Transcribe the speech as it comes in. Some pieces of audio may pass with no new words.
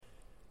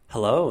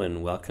Hello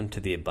and welcome to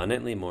the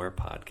Abundantly More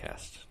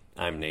podcast.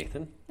 I'm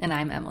Nathan. And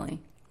I'm Emily.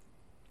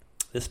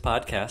 This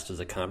podcast is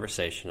a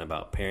conversation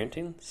about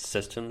parenting,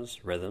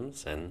 systems,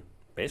 rhythms, and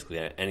basically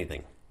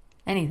anything.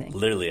 Anything.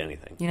 Literally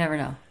anything. You never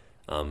know.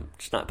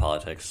 Just not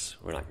politics.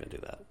 We're not going to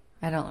do that.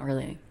 I don't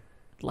really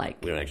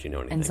like. We don't actually know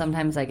anything. And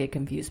sometimes I get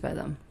confused by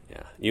them.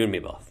 Yeah, you and me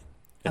both.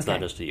 It's Okay.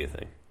 not just a you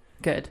thing.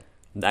 Good.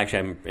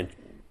 Actually, we're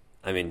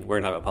going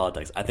to talk about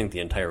politics. I think the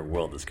entire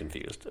world is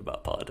confused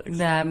about politics.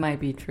 That might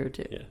be true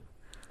too. Yeah.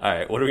 All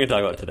right, what are we going to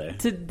talk about today?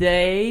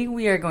 Today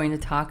we are going to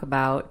talk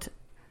about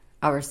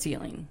our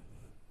ceiling.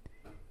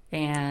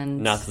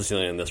 And Not the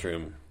ceiling in this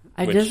room.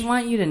 I just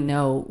want you to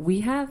know we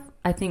have,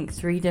 I think,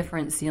 3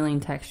 different ceiling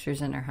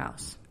textures in our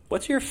house.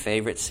 What's your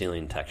favorite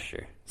ceiling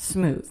texture?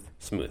 Smooth.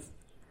 Smooth.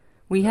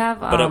 We have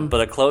But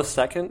a close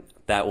second,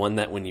 that one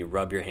that when you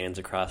rub your hands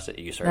across it,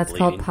 you start that's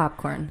bleeding. called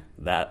popcorn.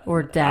 That or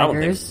I don't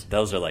daggers. think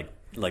those are like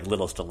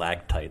little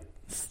stalactites.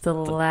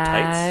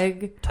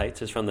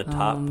 Tights is from the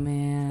top, Oh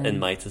man. and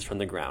mites is from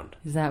the ground.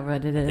 Is that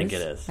what it is? I think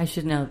it is. I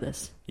should know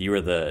this. You were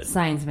the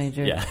Science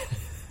major. yeah.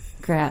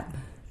 Crap.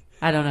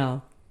 I don't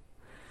know.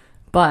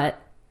 But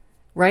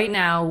right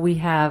now we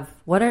have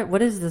what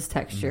is this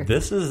texture?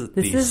 This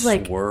is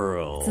like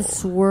swirl. It's a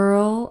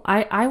swirl.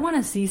 I want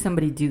to see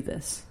somebody do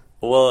this.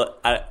 Well,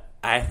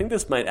 I think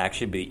this might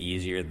actually be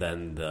easier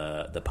than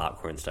the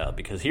popcorn style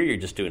because here you're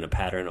just doing a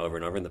pattern over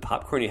and over. In the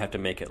popcorn, you have to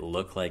make it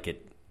look like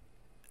it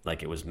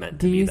was meant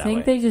to Do be you that think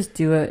way. they just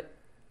do it?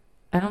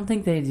 I don't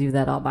think they do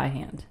that all by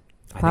hand.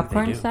 I think they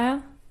Popcorn do.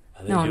 style?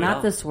 They No, do it not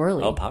all. the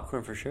swirly. Oh,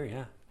 popcorn for sure.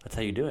 Yeah, that's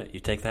how you do it. You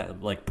take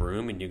that like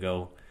broom and you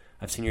go.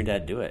 I've seen your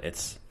dad do it.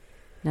 It's.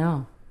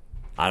 No.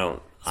 I don't.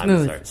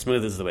 Smooth. I'm sorry.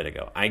 Smooth is the way to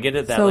go. I get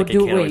it that So like it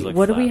can't always look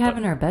what do flat, we have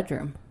but in our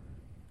bedroom?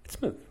 It's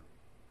smooth.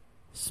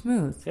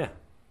 Smooth. Yeah.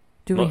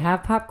 Do Well- we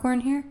have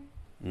popcorn here?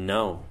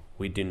 No,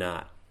 we do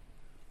not.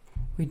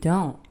 We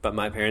don't. But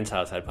my parents'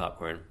 house had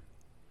popcorn.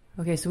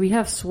 Okay, so we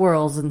have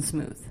swirls and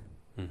smooth.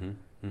 Mm-hmm.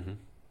 Mm-hmm.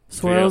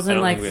 Swirls I in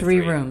don't like think we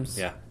have 3 rooms.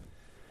 Yeah.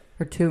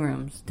 Or 2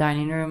 rooms.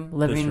 Dining room,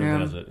 living This room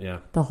room, has it. Yeah.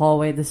 the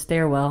hallway, the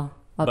stairwell.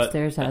 But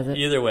Upstairs has it.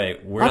 Either way,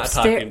 we're not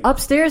talking.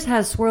 Upstairs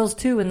has swirls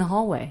too in the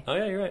hallway. Oh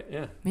yeah, you're right.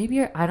 Yeah.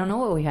 Maybe I don't know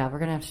what we have. We're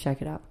gonna have to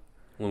check it out.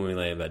 When we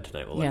lay in bed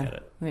tonight, we'll look at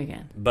it. we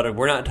can. But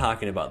we're not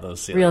talking about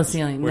those ceilings. Real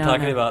ceiling, We're no,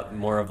 talking no. about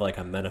more of like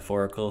a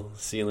metaphorical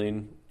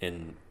ceiling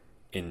in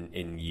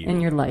you.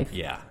 In your life.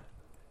 Yeah.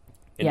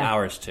 In Yeah.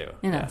 ours too.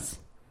 In Yeah. us.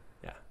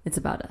 Yeah. It's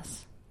about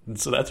us.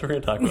 So that's what we're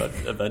going to talk about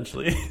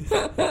eventually.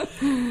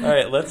 All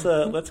right,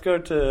 let's go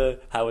to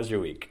how was your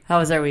week? How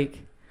was our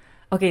week?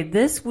 Okay,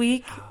 this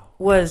week How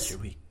was your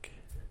week?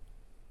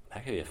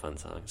 That could be a fun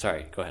song.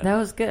 Sorry, go ahead. that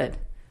was good.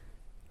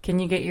 Can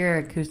you get your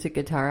acoustic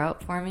guitar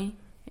out for me?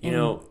 You And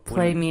know,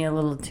 play when me a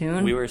little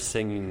tune. We were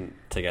singing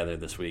together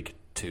this week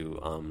to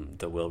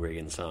the Will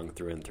Reagan song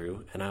Through and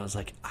Through, and I was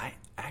like, I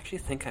actually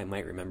think I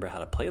might remember how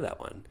to play that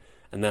one.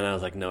 And then I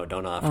was like, no,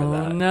 don't offer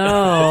that.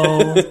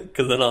 No.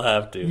 Because then I'll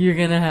have to. You're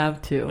gonna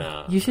have to.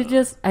 No. You should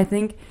I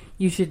think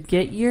you should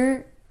get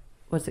your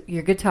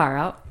guitar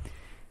out,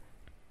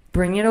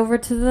 bring it over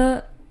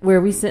to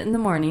where we sit in the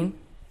morning,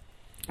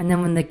 and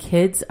then when the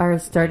kids are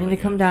starting to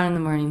come down in the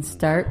morning,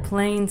 start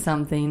playing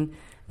something.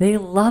 They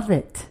love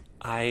it.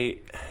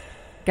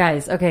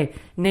 Guys, okay,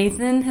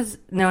 Nathan has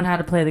known how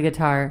to play the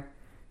guitar.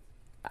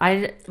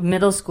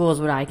 Middle school is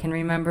what I can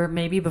remember,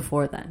 maybe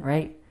before then,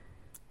 right?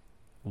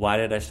 Why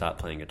did I stop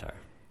playing guitar?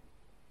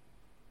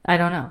 I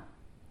don't know.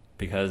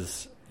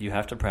 Because you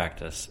have to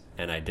practice,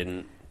 and I did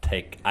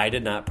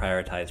not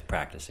prioritize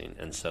practicing,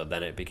 and so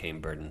then it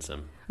became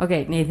burdensome.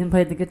 Okay, Nathan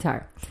played the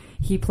guitar.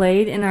 He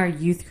played in our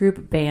youth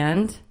group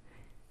band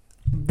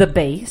the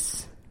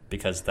bass.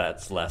 Because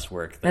that's less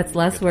work. That's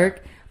less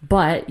work.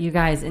 But, you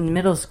guys, in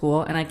middle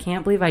school, and I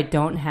can't believe I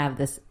don't have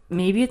this.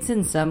 Maybe it's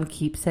in some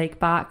keepsake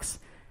box.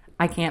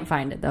 I can't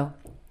find it, though.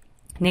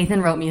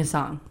 Nathan wrote me a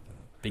song.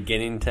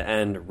 Beginning to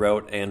end,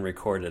 wrote and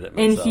recorded it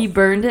myself. And he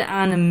burned it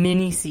on a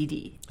mini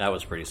CD. That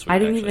was pretty sweet, I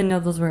didn't actually. even know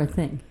those were a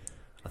thing.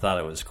 I thought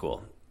it was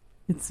cool.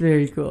 It's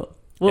very cool.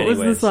 What was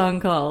the Anyways, song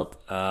called?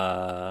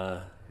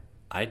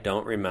 I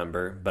don't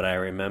remember, but I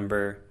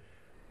remember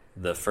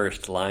the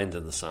first lines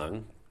of the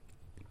song.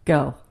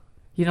 Go.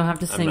 You don't have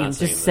to sing not them.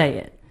 singing Just say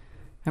it.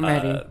 I'm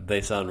ready.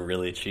 They sound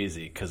really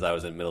cheesy because I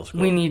was in middle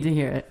school. We need to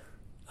hear it.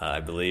 I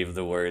believe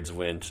the words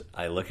went,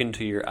 I look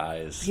into your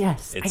eyes.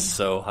 Yes, It's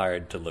so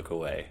hard to look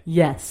away.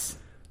 Yes.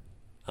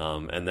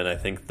 And then I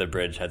think the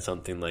bridge had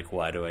something like,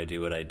 why do I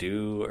do what I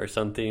do, or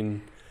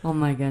something. Oh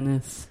my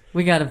goodness.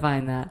 We got to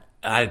find that.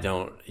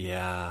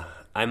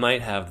 I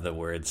might have the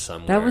words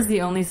somewhere. That was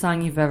the only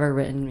song you've ever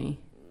written me.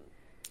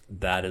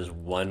 That is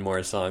one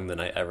more song than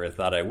I ever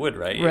thought I would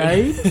write you.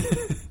 Right?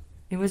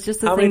 It was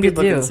just a How thing many to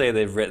people do. can say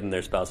they've written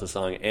their spouse's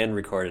song and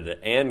recorded it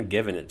and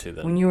given it to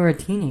them? When you were a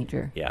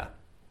teenager. Yeah.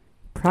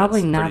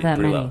 Probably That's not that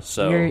pretty many. low.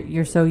 So-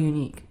 You're so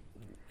unique.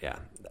 Yeah.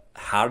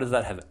 How does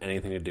that have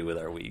anything to do with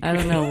our week? I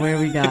don't know where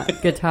we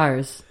got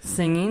guitars.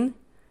 Singing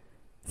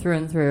through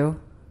and through.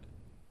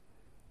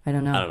 I I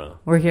don't know. I don't know.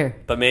 We're here.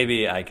 But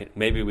maybe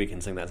we can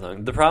sing that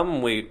song. The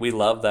problem, we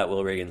love that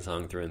Will Reagan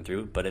song through and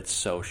through, but it's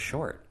so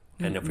short.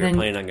 And if we're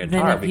playing on guitar,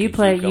 then if we you can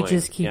play, keep you going.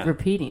 just keep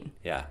repeating.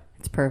 Yeah.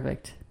 It's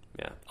perfect.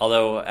 Yeah.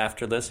 Although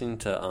after listening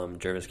to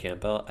Jervis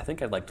Campbell, I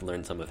think I'd like to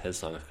learn some of his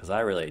songs because I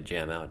really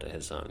jam out to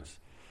his songs.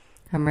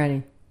 I'm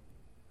ready.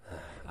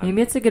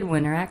 Maybe it's a good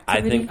winter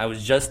activity. I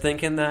was just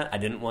thinking that. I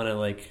didn't want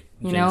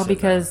to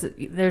because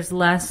there's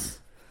less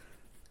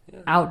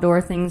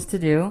outdoor things to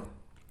do.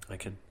 I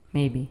could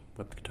maybe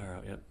whip the guitar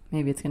out. Yep.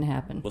 Maybe it's going to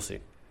happen. We'll see.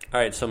 All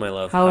right. So my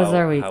love, how was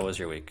our week? How was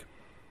your week?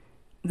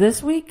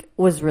 This week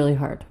was really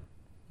hard.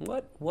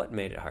 What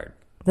made it hard?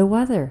 The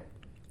weather.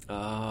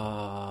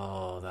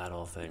 Oh, that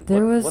whole thing.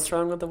 What's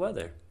wrong with the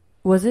weather?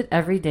 Was it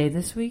every day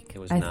this week? It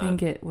was I not.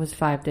 think it was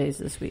 5 days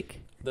this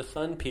week. The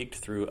sun peeked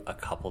through a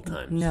couple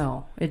times.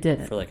 No, it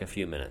didn't. For like a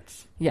few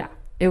minutes. Yeah.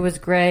 It was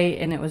gray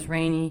and it was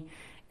rainy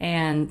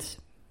and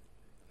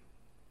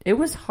it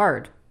was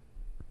hard.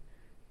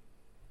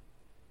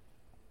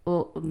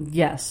 Well,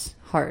 yes,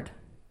 hard.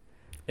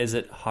 Is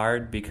it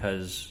hard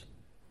because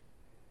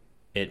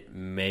it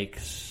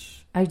makes...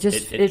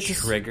 It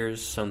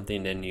triggers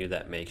something in you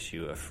that makes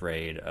you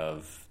afraid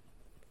of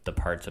the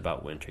parts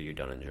about winter you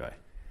don't enjoy?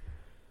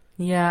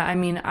 Yeah, I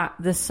mean,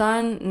 the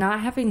sun,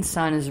 not having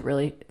sun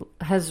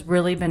has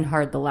really been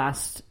hard the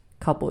last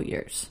couple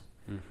years.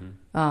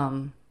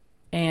 Mm-hmm.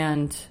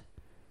 And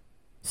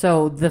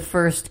so the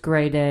first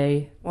gray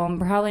day, well,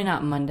 probably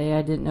not Monday,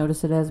 I didn't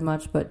notice it as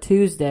much, but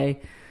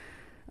Tuesday,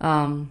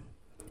 I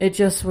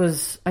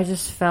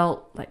just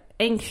felt like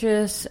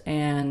anxious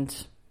and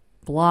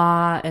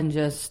blah and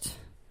just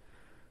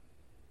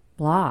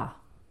blah.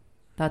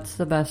 That's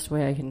the best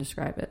way I can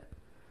describe it.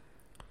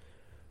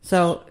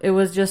 So it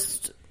was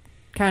just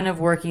kind of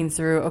working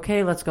through,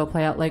 okay, let's go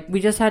play out. Like, we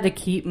just had to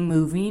keep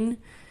moving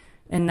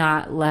and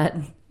not let,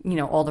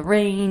 all the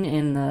rain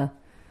and the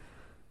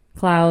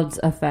clouds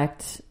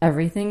affect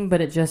everything. But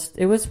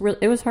it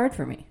was hard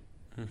for me.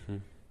 Mm-hmm.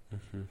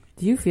 Mm-hmm.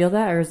 Do you feel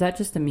that, or is that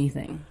just a me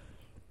thing?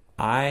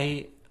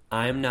 I'm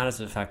not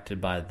as affected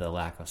by the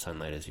lack of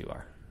sunlight as you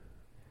are.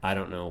 I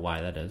don't know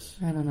why that is.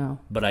 I don't know.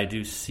 But I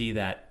do see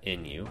that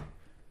in you.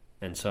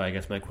 And so I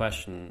guess my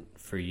question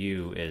for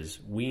you is,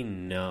 we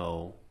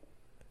know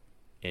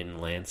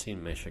in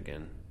Lansing,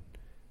 Michigan,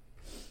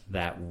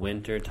 that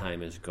winter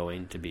time is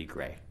going to be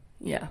gray.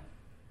 Yeah.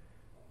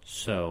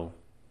 So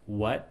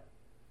what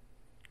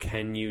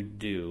can you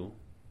do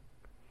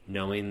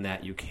knowing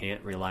that you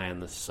can't rely on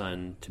the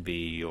sun to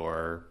be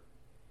your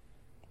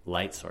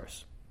light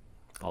source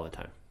all the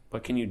time?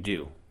 What can you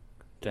do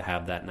to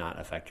have that not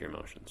affect your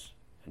emotions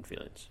and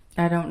feelings?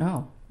 I don't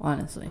know,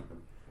 honestly.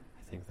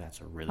 I think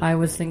that's a really... I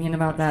was thinking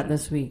about that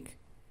this week.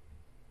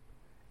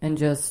 And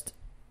just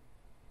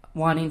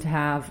wanting to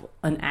have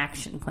an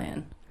action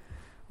plan.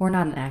 Or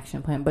not an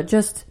action plan, but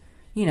just,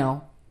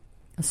 a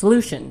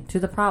solution to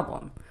the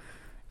problem.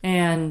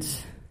 And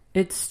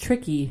it's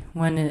tricky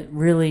when it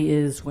really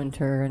is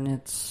winter and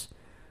it's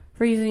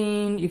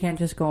freezing. You can't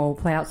just go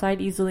play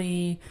outside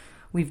easily.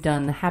 We've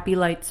done the happy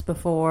lights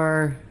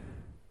before.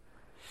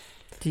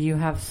 Do you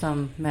have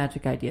some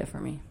magic idea for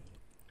me?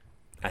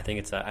 I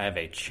think I have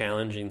a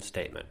challenging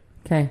statement.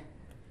 Okay.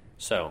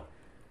 So,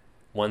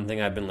 one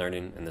thing I've been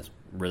learning in this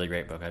really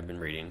great book I've been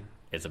reading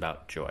is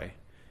about joy.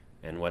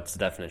 And what's the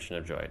definition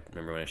of joy?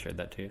 Remember when I shared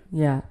that to you?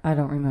 Yeah, I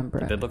don't remember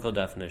The biblical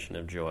definition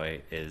of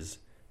joy is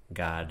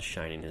God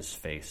shining his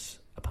face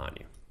upon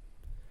you.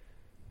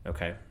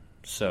 Okay,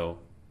 so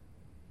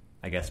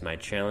I guess my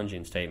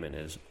challenging statement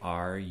is,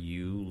 are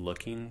you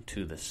looking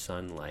to the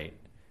sunlight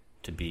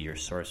to be your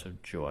source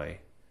of joy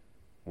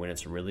when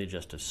it's really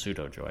just a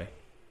pseudo-joy?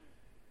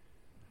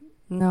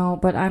 No,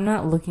 but I'm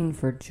not looking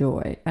for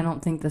joy. I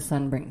don't think the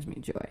sun brings me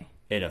joy.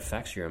 It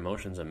affects your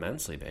emotions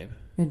immensely, babe.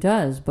 It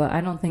does, but I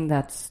don't think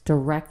that's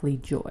directly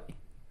joy.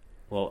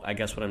 Well, I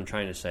guess what I'm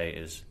trying to say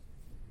is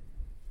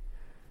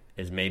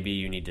maybe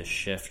you need to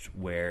shift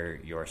where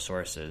your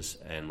source is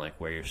and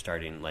like where you're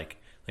starting, like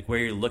where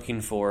you're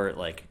looking for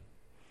like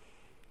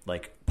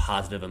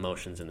positive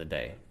emotions in the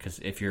day. Because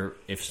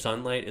if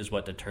sunlight is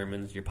what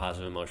determines your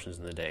positive emotions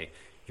in the day,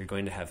 you're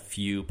going to have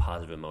few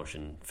positive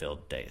emotion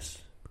filled days.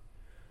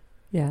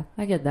 Yeah,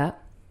 I get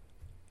that.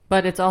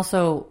 But it's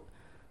also,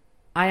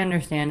 I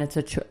understand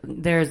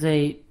there's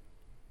a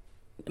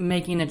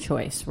making a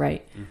choice,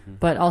 right? Mm-hmm.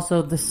 But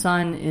also the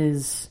sun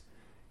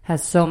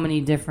has so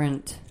many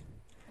different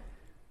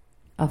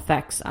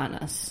effects on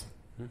us.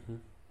 Mm-hmm.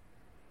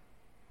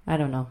 I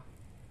don't know.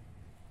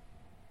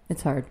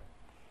 It's hard.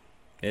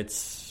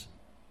 It's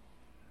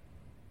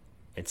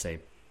a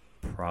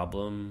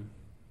problem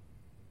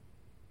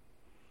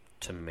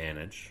to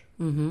manage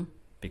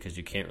because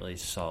you can't really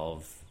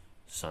solve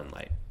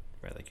sunlight,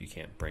 right? Like you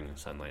can't bring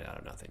sunlight out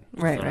of nothing.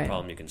 It's not a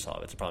problem you can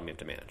solve. It's a problem you have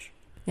to manage.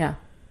 Yeah.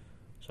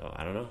 So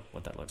I don't know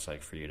what that looks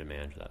like for you to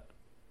manage that.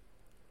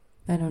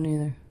 I don't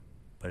either.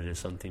 But it is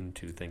something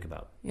to think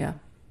about. Yeah.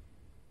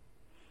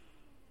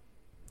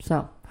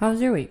 So, how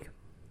was your week?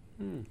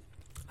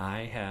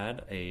 I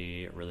had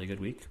a really good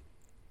week.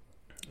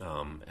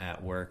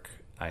 At work,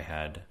 I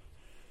had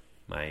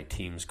my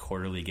team's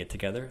quarterly get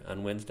together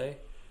on Wednesday,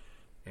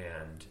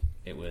 and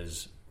it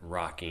was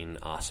rocking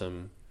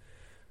awesome.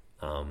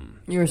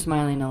 You were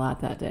smiling a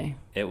lot that day.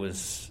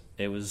 It's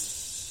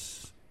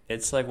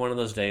like one of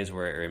those days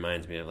where it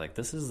reminds me of like,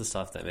 this is the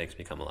stuff that makes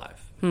me come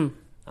alive.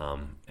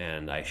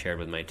 And I shared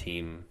with my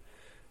team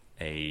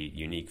a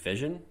unique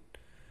vision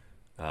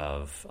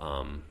of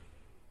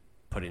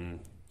putting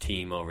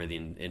team over the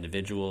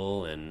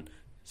individual and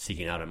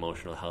seeking out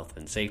emotional health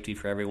and safety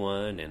for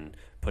everyone and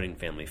putting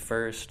family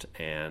first.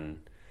 And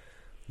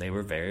they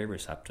were very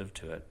receptive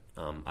to it.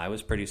 I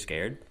was pretty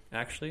scared,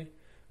 actually,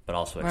 but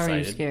also excited. Why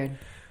were you scared?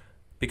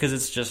 Because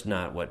it's just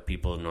not what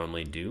people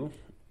normally do,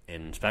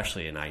 and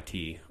especially in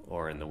IT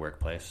or in the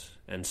workplace.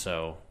 And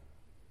so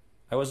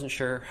I wasn't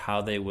sure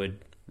how they would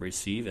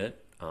receive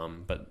it,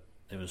 but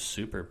it was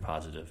super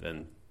positive.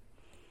 And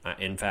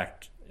in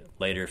fact,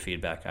 later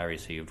feedback I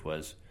received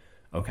was,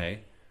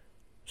 okay,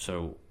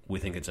 so we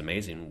think it's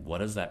amazing. What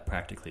does that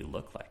practically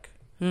look like?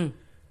 And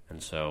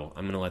so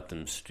I'm going to let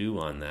them stew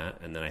on that,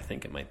 and then I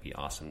think it might be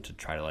awesome to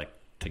try to like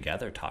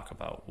together talk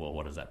about, well,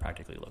 what does that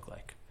practically look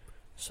like?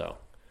 So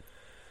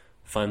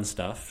fun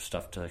stuff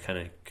to kind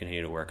of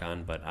continue to work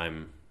on, but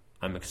I'm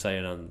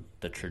excited on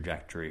the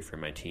trajectory for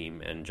my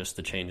team and just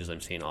the changes I'm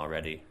seeing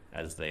already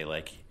as they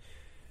like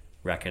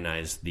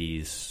recognize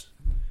these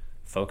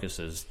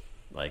focuses,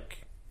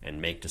 like,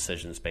 and make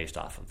decisions based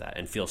off of that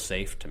and feel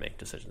safe to make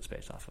decisions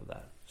based off of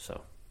that. So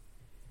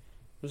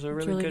it was a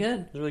really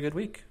good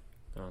week.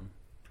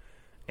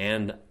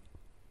 And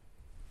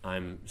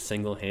I'm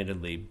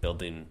single-handedly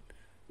building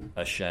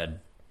a shed,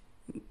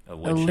 a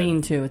wood shed.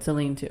 Lean-to. It's a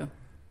lean-to.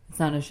 It's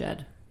not a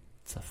shed.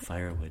 It's a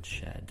firewood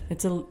shed.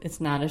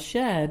 It's not a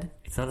shed.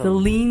 It's not a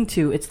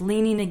lean-to. It's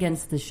leaning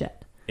against the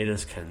shed. It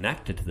is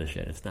connected to the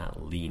shed. It's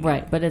not leaning.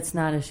 Right, but it's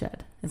not a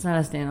shed. It's not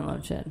a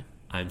standalone shed.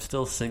 I'm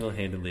still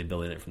single-handedly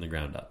building it from the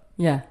ground up.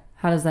 Yeah.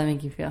 How does that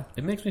make you feel?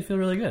 It makes me feel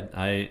really good.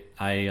 I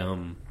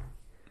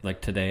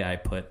like today I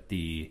put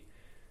the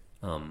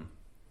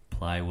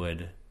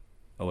plywood,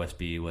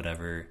 OSB,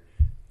 whatever.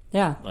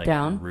 Yeah, like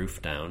down.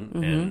 Roof down,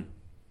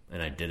 Mm-hmm.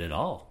 and I did it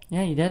all.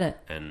 Yeah, you did it.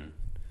 And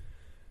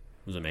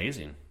it was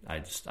amazing.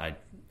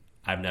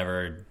 I've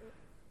never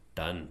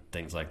done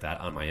things like that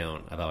on my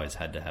own. I've always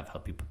had to have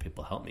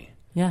people help me.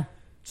 Yeah.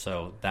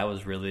 So that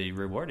was really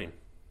rewarding.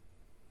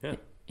 Yeah.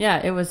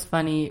 Yeah, it was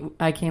funny.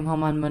 I came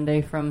home on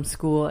Monday from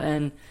school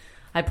and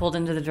I pulled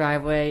into the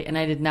driveway and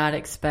I did not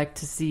expect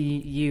to see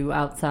you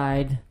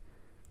outside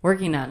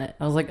working on it.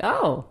 I was like,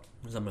 oh.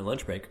 It was on my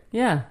lunch break.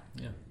 Yeah.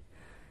 Yeah.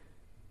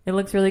 It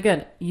looks really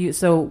good.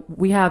 So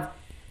we have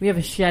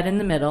a shed in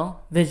the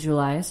middle,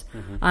 visualize.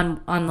 Mm-hmm.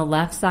 On the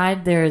left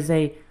side there is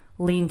a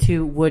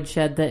lean-to wood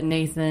shed that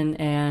Nathan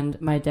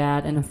and my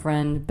dad and a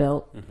friend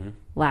built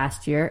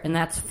last year, and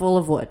that's full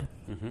of wood.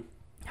 Mm-hmm.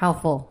 How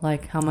full?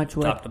 Like how much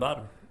wood? Top to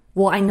bottom.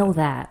 Well, I know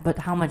that, but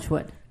how much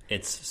wood?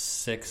 It's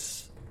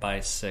 6 by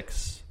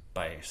 6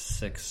 by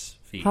 6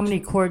 feet. How many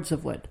cords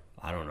of wood?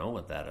 I don't know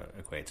what that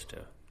equates to.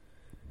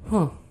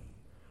 Huh.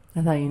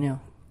 I thought you knew.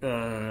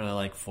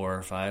 Like 4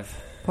 or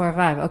 5. 4 or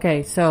 5.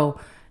 Okay, so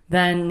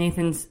then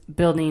Nathan's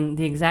building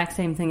the exact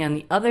same thing on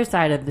the other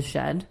side of the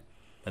shed.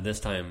 But this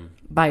time...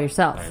 By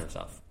yourself. By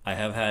myself. I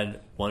have had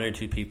 1 or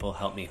 2 people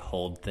help me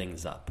hold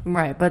things up.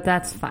 Right, but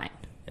that's fine.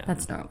 Yeah.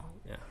 That's normal.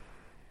 Yeah.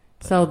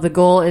 So the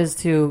goal is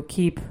to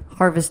keep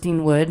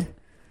harvesting wood.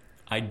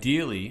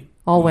 Ideally...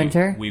 all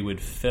winter. We would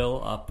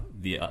fill up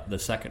the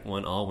second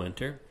one all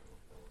winter,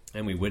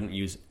 and we wouldn't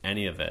use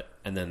any of it.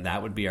 And then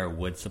that would be our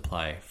wood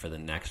supply for the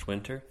next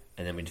winter.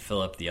 And then we'd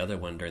fill up the other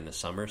one during the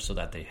summer so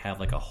that they have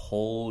like a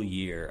whole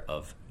year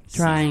of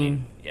drying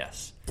seasoning.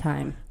 Yes.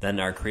 Time. Then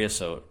our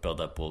creosote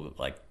buildup will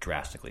like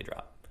drastically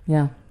drop.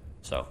 Yeah.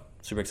 So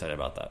super excited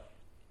about that.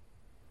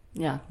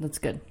 Yeah, that's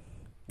good.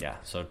 Yeah.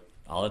 So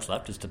all that's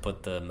left is to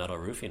put the metal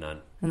roofing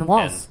on. And the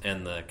walls.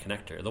 And the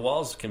connector. The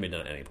walls can be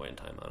done at any point in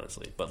time,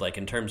 honestly. But like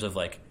in terms of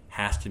like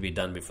has to be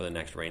done before the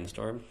next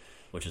rainstorm,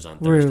 which is on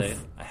Thursday,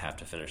 I have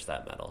to finish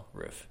that metal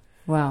roof.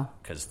 Wow.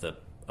 Because the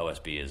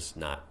OSB is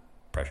not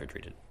pressure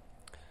treated.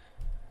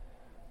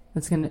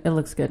 It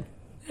looks good.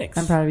 Thanks.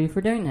 I'm proud of you for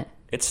doing it.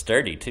 It's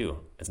sturdy too.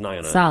 It's not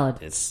gonna solid.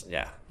 It's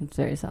It's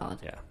very solid.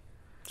 Yeah.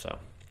 So,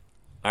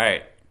 all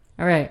right.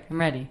 All right, I'm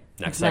ready.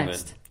 Next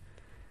segment.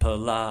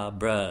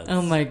 Palabras.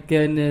 Oh my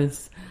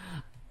goodness.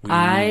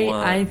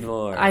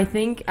 I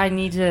think I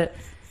need to,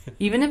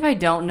 even if I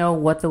don't know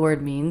what the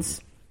word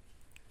means,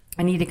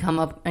 I need to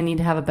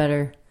have a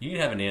better. You need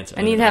to have an answer.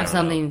 I need to have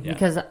something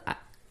because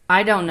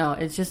I don't know.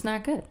 It's just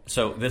not good.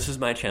 So this is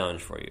my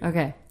challenge for you.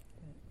 Okay.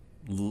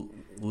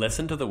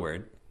 Listen to the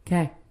word.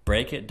 Okay.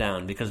 Break it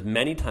down because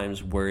many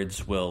times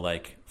words will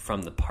like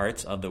from the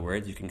parts of the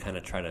words you can kind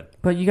of try to.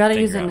 But you got to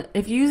use it.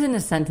 If you use it in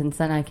a sentence,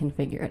 then I can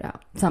figure it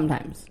out.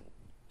 Sometimes.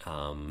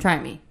 Try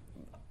me.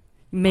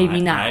 Maybe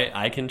not.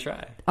 I can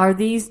try. Are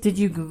these? Did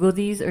you Google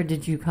these or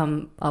did you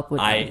come up with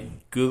them? I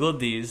Googled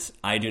these.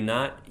 I do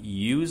not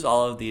use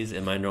all of these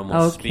in my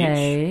normal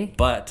speech,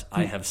 but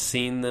I have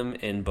seen them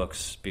in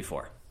books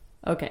before.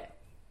 Okay.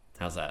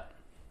 How's that?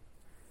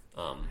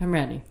 I'm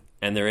ready.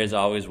 And there is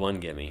always one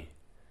gimme.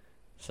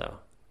 So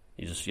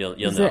you'll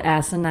Is know. it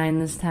asinine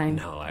this time?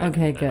 No.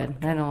 Okay, good.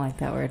 I don't like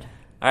that word.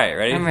 All right,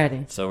 ready? I'm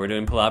ready. So we're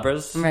doing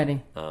palabras. I'm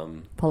ready.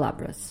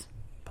 Palabras.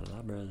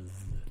 Palabras.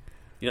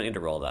 You don't need to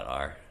roll that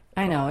R.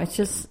 I know. It's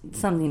just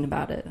something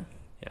about it.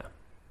 Yeah.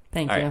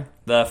 Thank All you. right.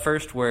 The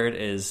first word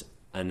is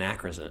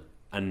anachronism.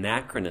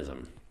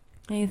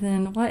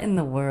 Nathan, what in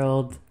the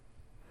world?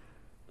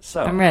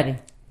 So I'm ready.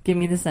 Give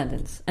me the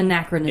sentence.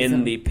 Anachronism.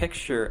 in the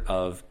picture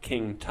of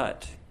King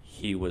Tut,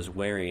 he was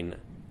wearing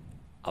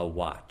a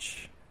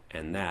watch,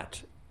 and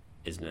that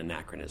is an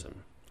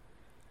anachronism.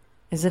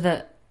 Is it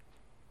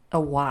a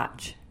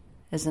watch?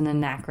 Is an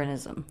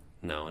anachronism?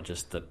 No,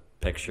 just the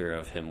picture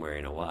of him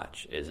wearing a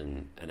watch is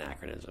an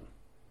anachronism.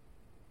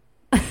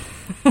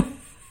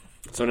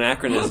 So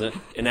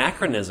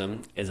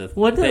anachronism is a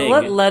thing.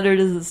 What letter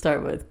does it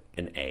start with?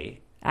 An A.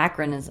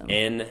 Acronism.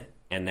 In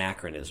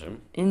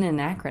anachronism. In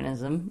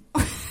anachronism.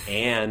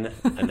 An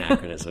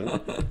anachronism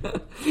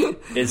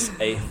is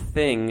a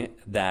thing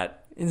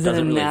that Is it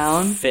doesn't a really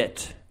noun?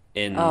 fit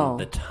in Oh.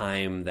 the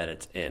time that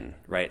it's in,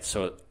 right?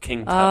 So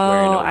King Tut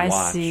wearing a I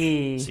watch.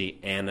 see. See,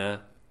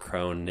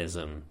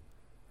 anachronism,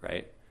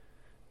 right?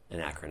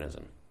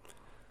 Anachronism.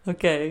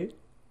 Okay.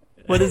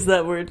 What does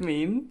that word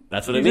mean?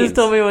 That's what You it means. just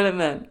told me what it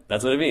meant.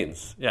 That's what it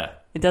means. Yeah.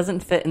 It doesn't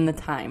fit in the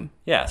time.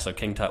 Yeah, so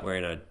King Tut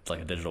wearing a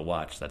digital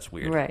watch, that's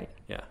weird. Right.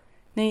 Yeah.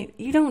 Nate,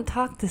 you don't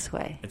talk this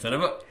way. It's in a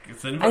book.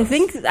 It's in a I book.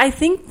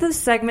 think the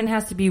segment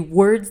has to be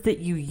words that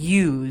you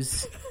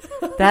use.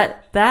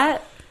 that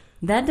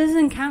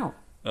doesn't count.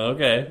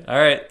 Okay. All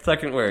right.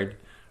 Second word.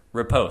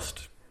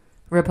 Repost.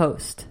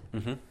 Repost.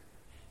 Mm-hmm.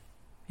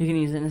 You can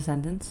use it in a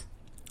sentence.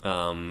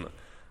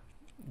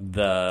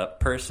 The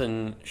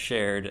person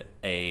shared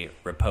a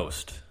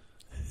repost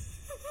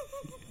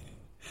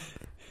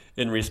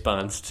in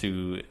response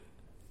to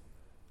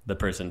the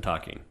person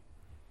talking.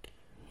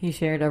 He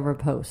shared a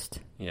repost.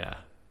 Yeah.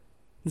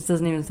 This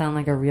doesn't even sound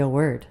like a real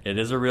word. It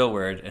is a real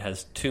word. It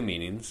has two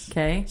meanings.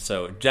 Okay.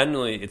 So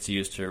generally it's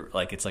used to,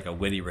 it's like a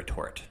witty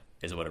retort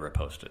is what a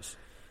repost is.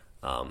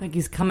 Like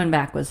he's coming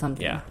back with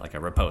something. Yeah, like a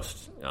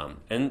repost.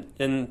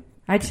 And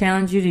I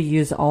challenge you to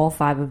use all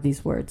 5 of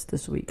these words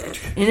this week.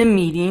 In a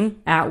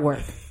meeting, at work.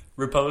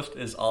 repost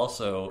is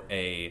also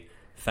a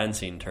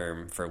fencing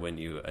term for when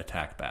you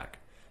attack back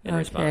in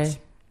response.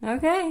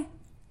 Okay.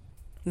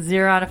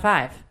 0 out of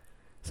 5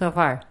 so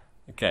far.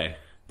 Okay.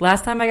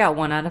 Last time I got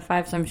 1 out of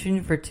 5, so I'm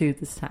shooting for 2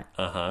 this time.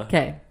 Uh-huh.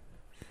 Okay.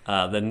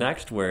 The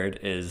next word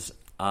is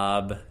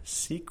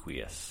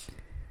obsequious.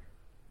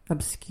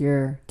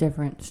 Obscure,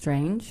 different,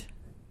 strange.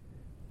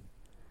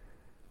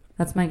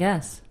 That's my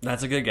guess.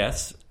 That's a good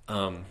guess.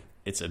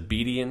 It's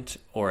obedient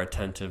or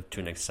attentive to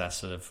an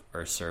excessive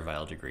or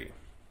servile degree.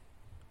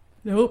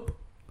 Nope.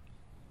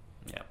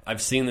 Yeah,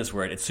 I've seen this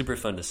word. It's super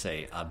fun to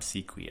say,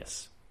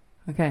 obsequious.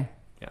 Okay.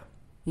 Yeah.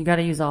 You got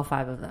to use all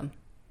 5 of them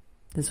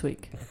this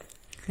week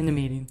in the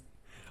meeting.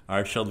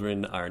 Our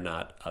children are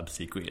not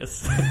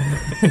obsequious.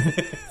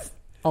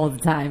 All the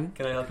time.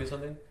 Can I help you with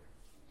something?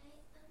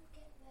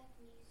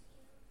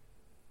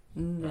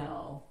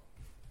 No.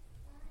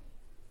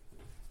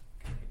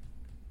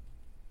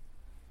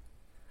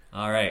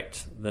 All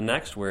right. The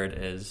next word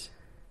is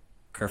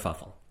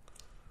kerfuffle.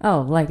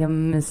 Oh, like a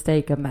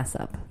mistake, a mess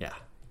up. Yeah,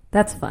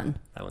 That's fun.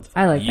 that one's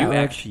fun. I like that You word.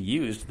 actually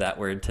used that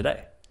word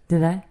today.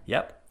 Did I?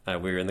 Yep.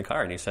 We were in the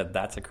car, and you said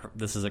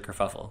this is a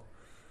kerfuffle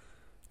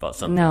about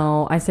something.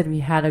 No, I said we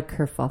had a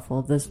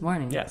kerfuffle this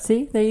morning. Yeah.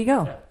 See? There you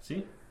go. Yeah.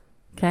 See?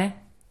 Okay.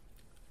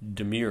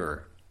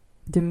 Demure.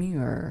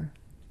 Demure.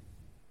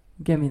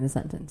 Give me the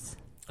sentence.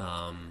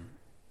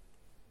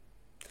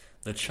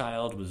 The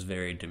child was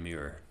very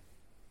demure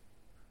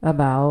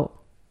About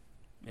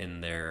in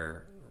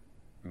their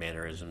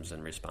mannerisms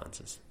and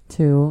responses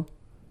to,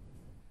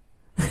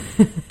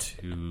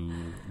 to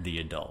the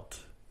adult.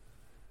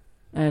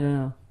 I don't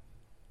know.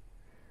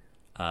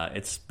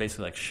 It's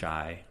basically like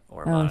shy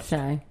or Oh, modest.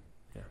 shy.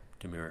 Yeah,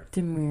 demure.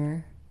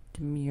 Demure.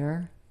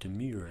 Demure.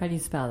 Demure. How do you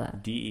spell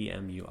that?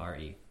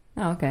 Demure.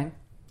 Oh, okay.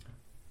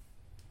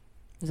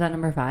 Is that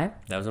number 5?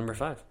 That was number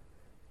 5.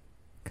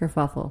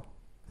 Kerfuffle.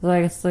 So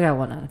I still got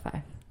 1 out of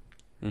 5.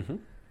 Mm-hmm.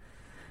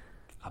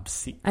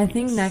 Obsequious. I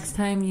think next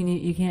time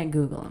you can't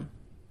Google them.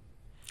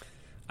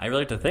 I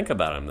really have to think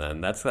about them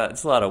then. That's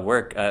a lot of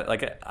work.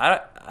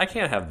 I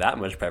can't have that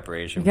much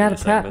preparation. You gotta for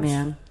the prep, segments.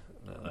 man.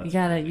 No,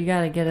 You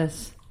gotta get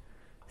us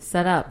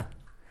set up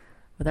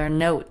with our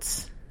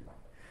notes.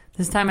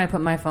 This time I put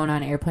my phone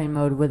on airplane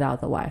mode without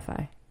the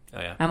Wi-Fi. Oh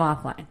yeah. I'm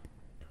offline.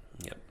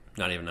 Yep.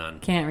 Not even on.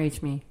 Can't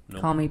reach me.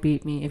 Nope. Call me,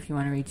 beat me if you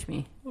want to reach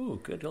me. Ooh,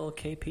 good old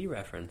KP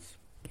reference.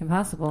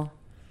 Impossible.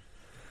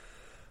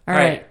 All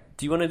right.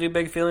 Do you want to do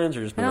big feelings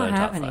or just I move on don't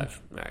to have top any.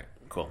 5? All right.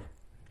 Cool.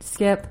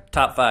 Skip.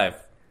 Top 5.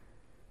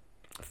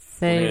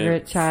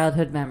 Favorite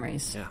childhood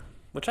memories. Yeah.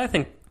 Which I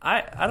think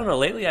I don't know.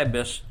 Lately, I've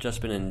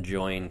just been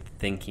enjoying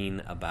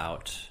thinking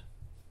about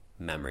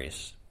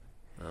memories.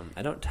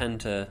 I don't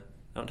tend to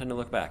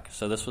look back.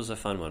 So this was a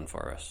fun one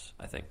for us.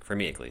 I think, for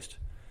me at least.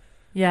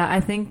 Yeah, I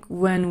think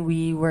when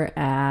we were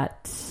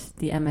at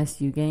the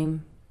MSU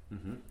game,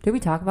 did we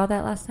talk about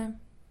that last time?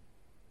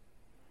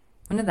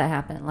 When did that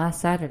happen? Last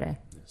Saturday.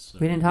 So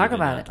we didn't talk did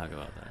about not it. Talk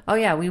about that. Oh,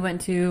 yeah. We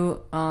went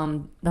to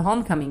the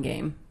homecoming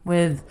game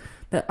with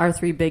our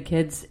 3 big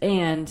kids.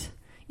 And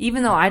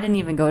even though I didn't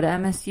even go to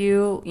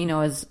MSU,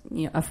 as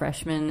a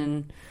freshman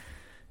and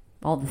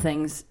all the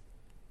things,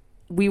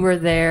 we were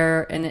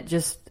there, and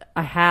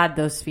I had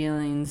those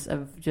feelings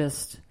of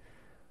just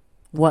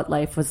what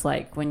life was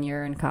like when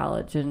you're in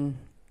college, and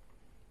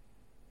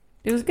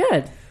it was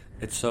good.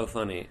 It's so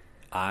funny.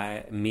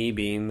 Me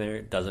being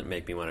there doesn't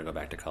make me want to go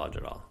back to college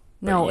at all.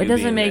 No, it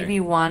doesn't make me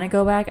want to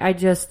go back. I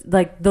just,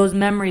 those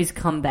memories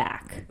come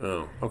back.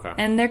 Oh, okay.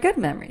 And they're good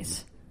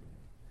memories.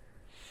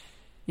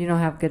 You don't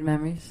have good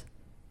memories?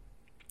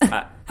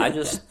 I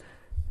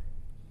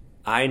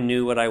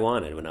knew what I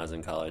wanted when I was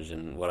in college,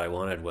 and what I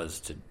wanted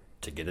was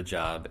to get a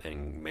job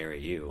and marry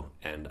you,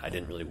 and I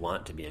didn't really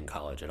want to be in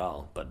college at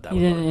all. But that you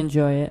didn't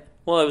enjoy it.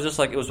 Well, it was just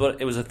like it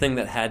was a thing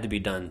that had to be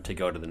done to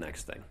go to the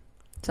next thing.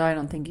 So I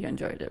don't think you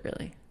enjoyed it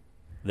really.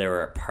 There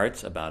were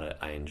parts about it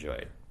I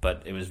enjoyed,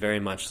 but it was very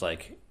much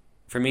like,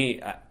 for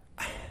me,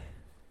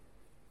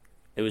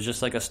 it was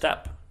just like a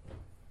step.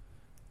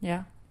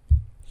 Yeah.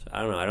 So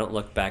I don't know. I don't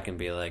look back and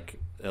be like,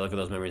 I look at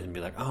those memories and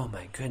be like, oh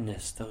my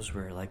goodness, those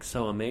were like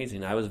so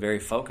amazing. I was very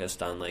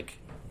focused on like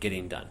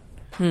getting done.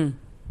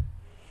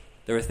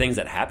 There were things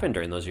that happened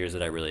during those years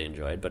that I really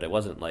enjoyed, but it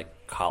wasn't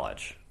like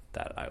college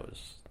that I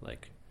was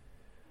like,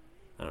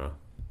 I don't know.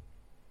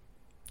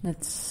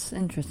 That's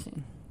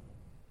interesting.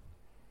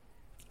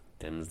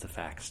 Them's the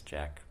facts,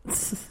 Jack.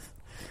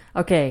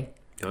 Okay.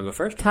 You want to go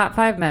first? Top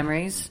 5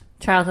 memories,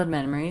 childhood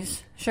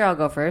memories. Sure, I'll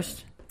go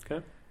first.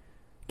 Okay.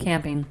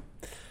 Camping.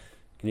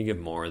 Can you give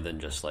more than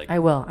just like? I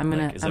will. I'm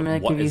gonna give you so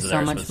much more. Is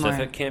there a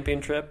specific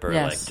camping trip, or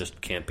Yes. like just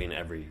camping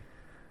every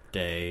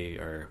day,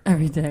 or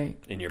every day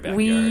in your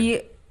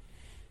backyard?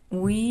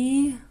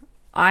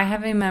 I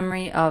have a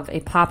memory of a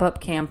pop-up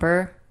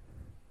camper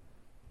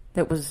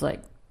that was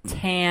like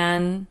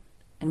tan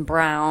and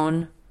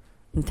brown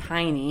and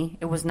tiny.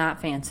 It was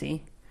not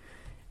fancy.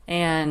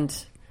 And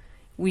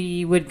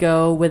we would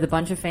go with a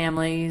bunch of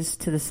families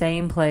to the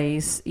same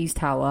place, East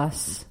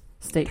Tawas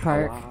State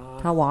Park.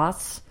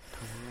 Tawas.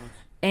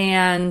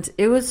 And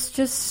it was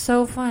just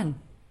so fun.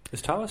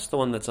 Is Tawas the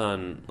one that's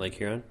on Lake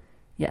Huron?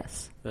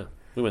 Yes. Yeah.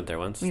 We went there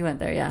once. We went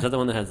there, yeah. Is that the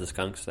one that has the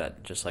skunks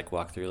that just like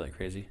walk through like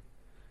crazy?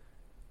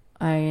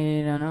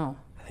 I don't know.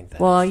 I think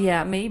that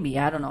yeah, maybe.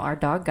 I don't know. Our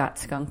dog got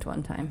skunked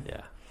one time.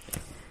 Yeah.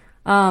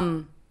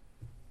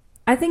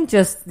 I think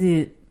just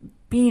the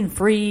being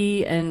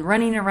free and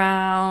running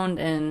around,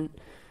 and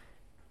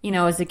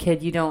as a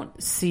kid you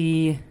don't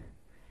see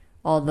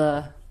all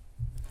the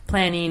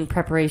planning,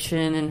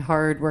 preparation, and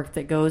hard work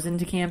that goes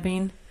into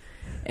camping,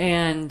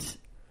 and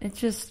it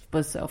just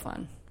was so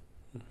fun.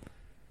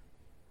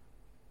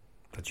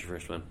 What's your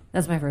first one?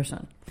 That's my first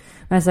one.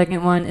 My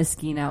second one is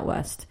skiing out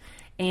west,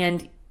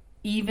 and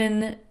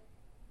even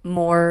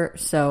more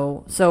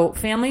so. So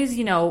families,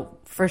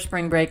 for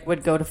spring break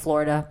would go to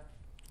Florida,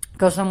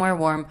 go somewhere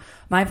warm.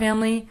 My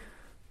family,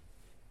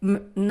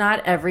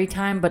 not every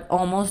time, but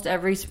almost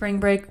every spring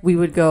break, we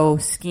would go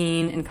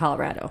skiing in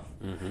Colorado.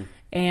 Mm-hmm.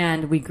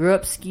 And we grew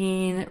up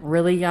skiing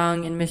really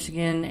young in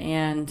Michigan,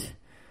 and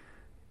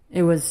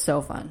it was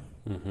so fun.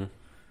 Mm-hmm.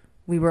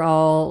 We were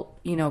all,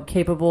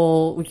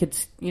 capable. We could,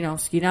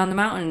 ski down the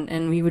mountain,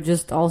 and we would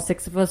just, all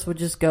 6 of us would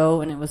just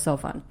go, and it was so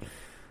fun.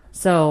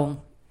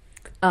 So,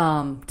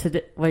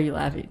 today, why are you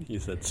laughing? You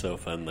said so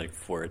fun like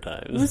 4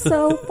 times. It was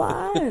so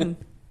fun.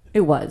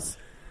 It was.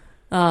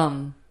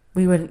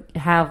 We would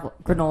have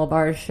granola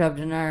bars shoved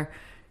in our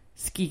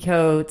ski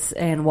coats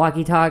and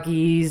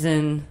walkie-talkies,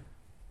 and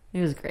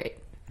it was great.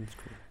 That's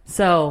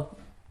cool.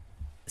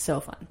 So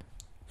fun.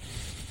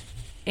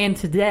 And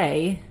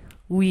today,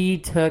 we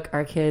took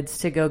our kids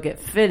to go get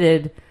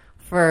fitted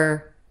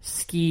for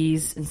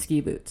skis and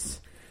ski boots.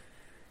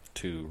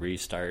 To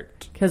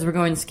restart. Because we're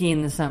going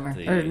skiing this summer,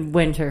 or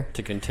winter.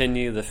 To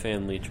continue the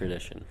family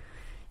tradition.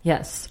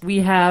 Yes. We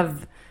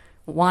have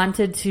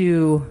wanted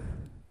to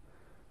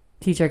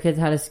teach our kids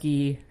how to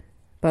ski,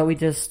 but we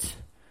just...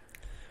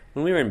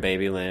 When we were in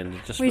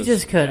Babyland, we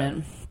just couldn't.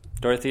 Yeah.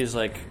 Dorothy's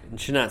like,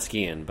 she's not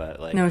skiing, but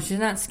like... No, she's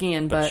not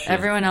skiing, but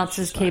everyone else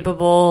is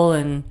capable,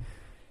 and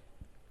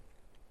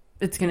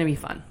it's going to be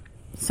fun.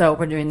 So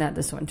we're doing that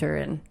this winter,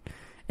 and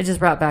it just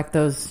brought back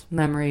those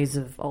memories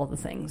of all the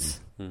things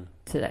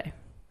today.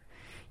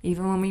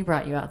 Even when we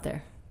brought you out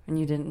there, and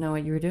you didn't know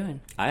what you were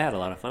doing. I had a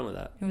lot of fun with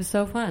that. It was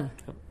so fun.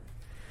 Yep.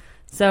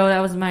 So that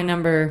was my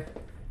number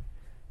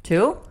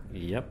 2?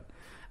 Yep.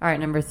 All right,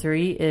 number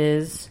 3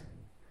 is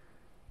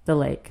the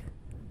lake.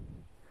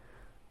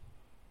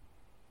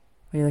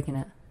 What are you looking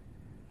at?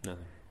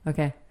 Nothing.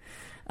 Okay.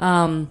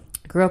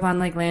 Grew up on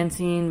Lake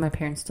Lansing. My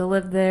parents still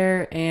live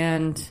there,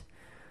 and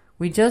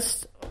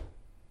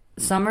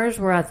summers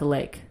were at the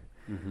lake.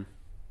 Mm-hmm.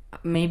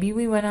 Maybe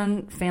we went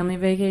on family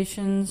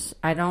vacations.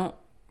 I don't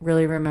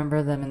really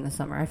remember them in the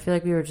summer. I feel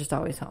like we were just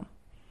always home.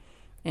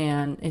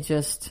 And it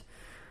just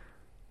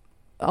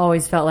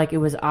always felt like it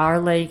was our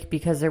lake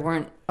because there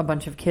weren't a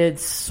bunch of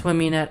kids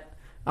swimming at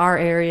our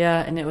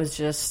area, and it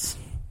was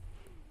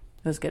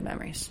good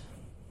memories.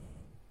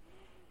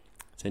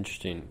 It's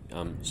interesting.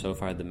 So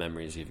far, the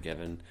memories you've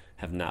given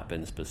have not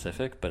been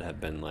specific, but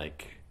have been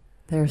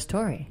Their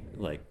story.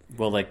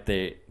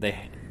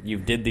 You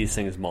did these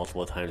things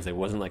multiple times. There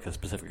wasn't like a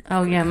specific.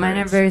 Oh yeah, mine are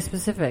occurrence. very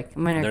specific.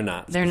 They're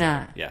not. They're specific.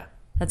 not. Yeah.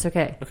 That's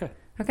okay.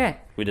 Okay.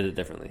 We did it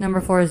differently.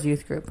 Number 4 is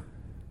youth group.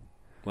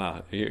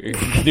 Wow, you're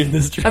doing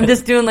this. I'm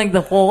just doing like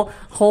the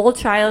whole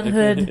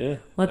childhood. Yeah.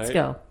 Let's All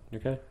go.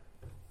 Okay.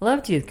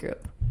 Loved youth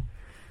group.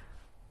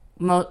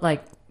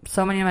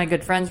 So many of my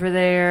good friends were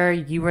there.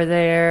 You were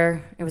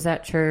there. It was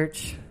at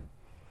church.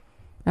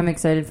 I'm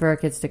excited for our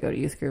kids to go to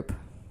youth group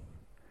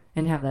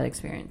and have that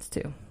experience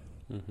too.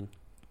 Mm-hmm.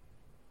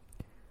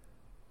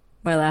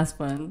 My last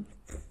one.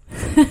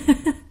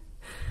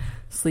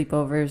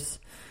 Sleepovers.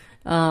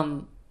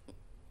 It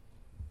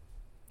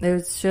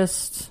was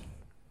just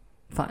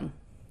fun.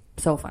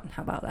 So fun.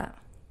 How about that?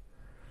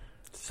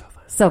 So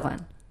fun. So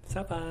fun.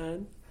 So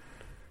fun.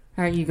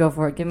 All right, you go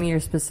for it. Give me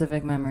your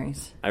specific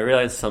memories. I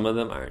realize some of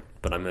them aren't,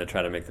 but I'm going to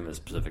try to make them as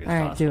specific as All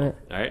right, possible. do it.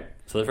 All right.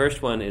 So the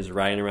first one is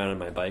riding around on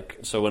my bike.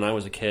 So when I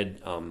was a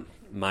kid,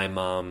 my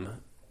mom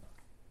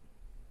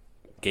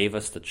gave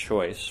us the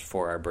choice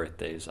for our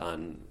birthdays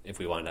on if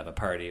we wanted to have a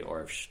party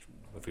or if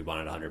we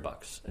wanted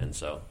 $100. And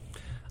so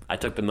I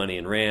took the money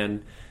and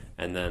ran,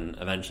 and then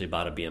eventually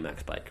bought a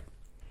BMX bike.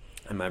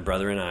 And my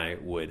brother and I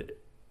would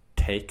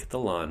take the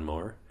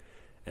lawnmower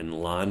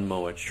and lawn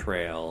mow a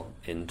trail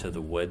into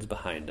the woods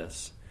behind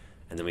us.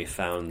 And then we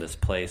found this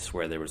place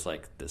where there was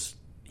like this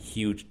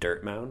huge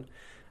dirt mound,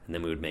 and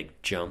then we would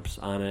make jumps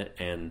on it.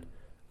 And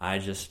I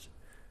just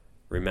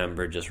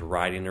remember just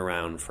riding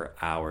around for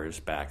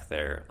hours back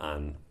there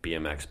on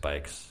BMX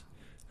bikes.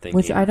 Thinking,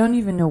 Which I don't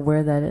even know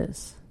where that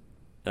is.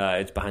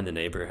 it's behind the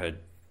neighborhood,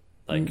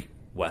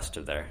 west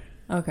of there.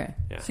 Okay.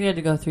 Yeah. So you had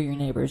to go through your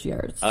neighbor's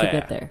yards to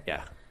get there.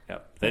 Yeah.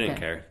 Yep. They didn't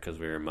Okay. care because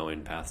we were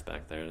mowing paths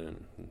back there. They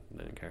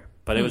didn't care.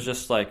 But it was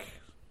just it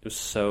was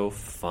so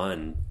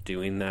fun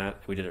doing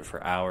that. We did it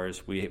for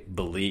hours. We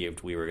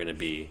believed we were going to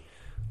be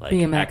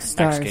BMX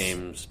stars. X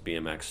Games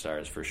BMX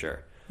stars for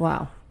sure.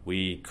 Wow.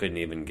 We couldn't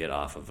even get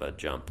off of a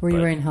jump. Were you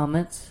wearing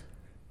helmets?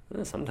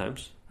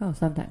 Sometimes. Oh,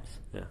 sometimes.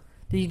 Yeah.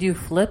 Did you do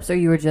flips or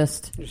you were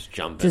just Just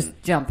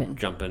jumping?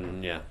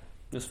 Jumping, yeah.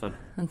 It was fun.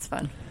 That's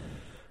fun.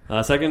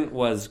 Second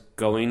was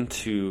going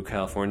to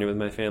California with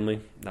my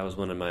family. That was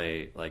one of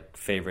my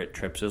favorite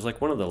trips. It was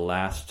one of the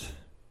last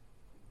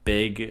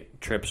big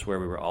trips where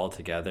we were all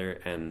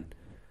together, and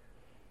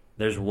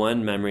there's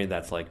one memory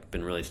that's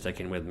been really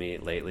sticking with me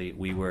lately.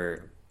 We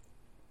were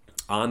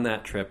on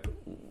that trip.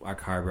 Our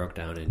car broke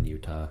down in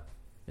Utah.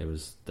 It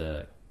was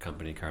the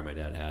company car my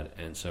dad had,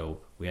 and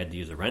so we had to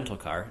use a rental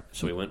car.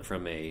 So we went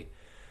from a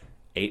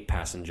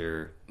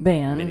 8-passenger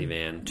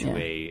minivan to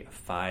a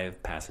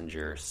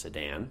 5-passenger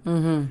sedan.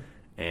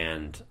 Mm-hmm.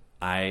 And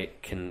I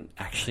can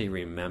actually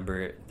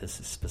remember this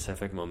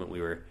specific moment.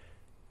 We were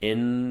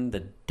in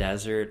the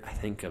desert, I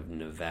think, of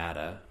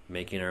Nevada,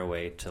 making our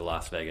way to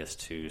Las Vegas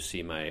to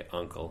see my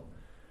uncle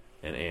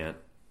and aunt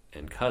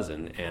and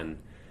cousin, and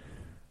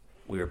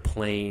we were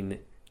playing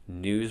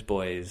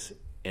Newsboys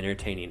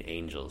Entertaining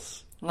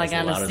Angels as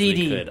on loud a as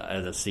CD. we could,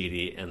 as a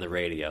CD and the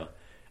radio.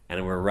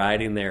 And we're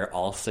riding there,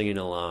 all singing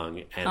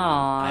along, and Aww.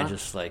 I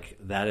just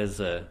that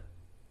is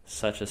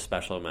such a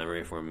special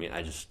memory for me.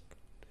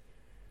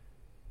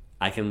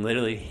 I can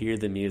literally hear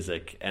the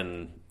music,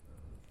 and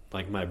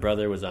my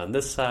brother was on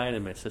this side,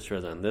 and my sister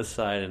was on this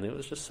side, and it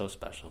was just so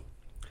special.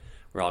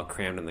 We're all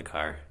crammed in the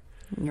car.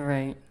 You're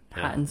right.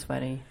 Yeah. Hot and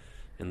sweaty.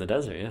 In the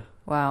desert, yeah.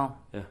 Wow.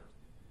 Yeah.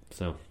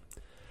 So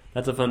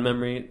that's a fun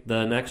memory.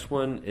 The next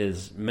one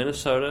is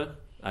Minnesota.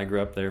 I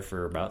grew up there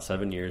for about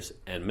 7 years,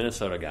 and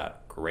Minnesota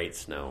got great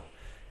snow.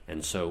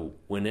 And so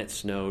when it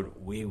snowed,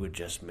 we would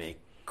just make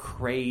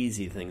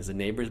crazy things. The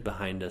neighbors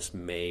behind us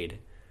made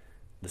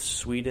the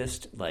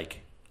sweetest,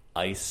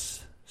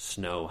 ice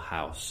snow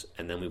house,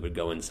 and then we would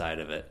go inside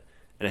of it.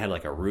 And it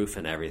had, a roof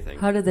and everything.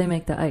 How did they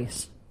make the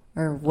ice?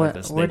 Or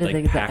what? Where did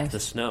they get the pack ice? the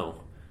snow.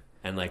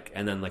 And,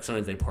 then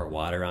sometimes they'd pour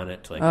water on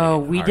it to,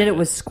 we did it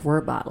with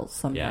squirt bottles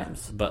yeah,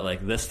 sometimes.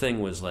 but this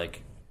thing was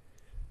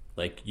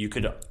you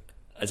could,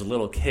 as a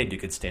little kid, you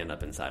could stand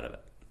up inside of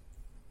it.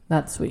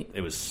 That's sweet.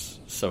 It was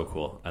so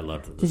cool. I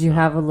loved it. Did you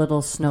have a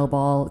little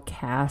snowball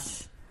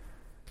cache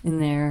in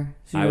there?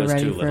 So you I were was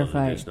ready too for little a to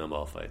fight? do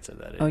snowball fights at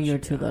that age. Oh, you were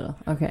too little.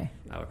 Okay.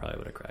 I probably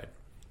would have cried.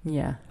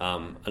 Yeah.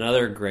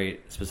 Another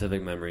great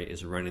specific memory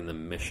is running the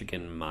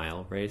Michigan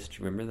Mile race. Do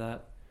you remember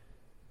that?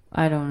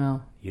 I don't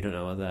know. You don't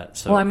know about that?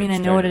 So Well, I mean, I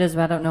know what it is,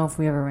 but I don't know if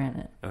we ever ran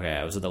it. Okay,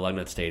 I was at the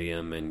Lugnut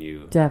Stadium, and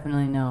you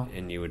Definitely no.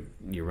 and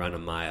you run a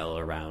mile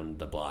around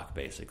the block,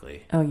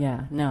 basically. Oh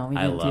yeah, no, we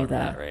I didn't do loved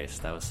that. race.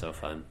 That was so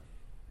fun.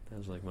 That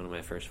was one of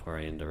my first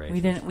foray into races.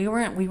 We didn't. We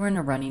weren't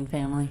a running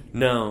family.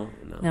 No,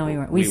 No, we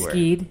weren't. We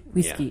skied.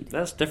 We Yeah. skied.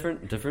 That's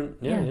different.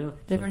 Yeah.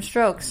 Different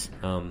strokes.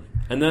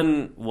 And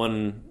then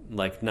one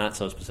not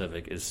so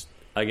specific is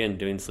again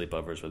doing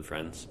sleepovers with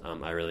friends.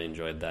 I really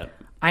enjoyed that.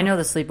 I know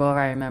the sleepover.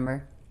 I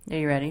remember. Are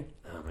you ready?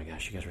 Oh my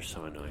gosh, you guys were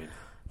so annoying.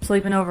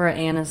 Sleeping over at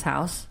Anna's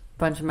house. A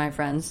bunch of my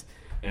friends.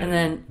 And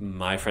then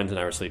my friends and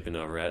I were sleeping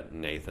over at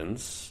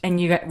Nathan's. and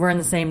you got, we're in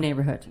the same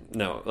neighborhood.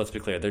 No, let's be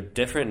clear. They're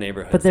different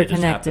neighborhoods. But they're they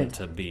just connected.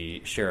 happen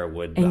to share a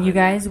wood. And you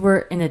behind guys were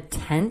in a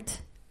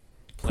tent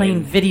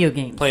playing video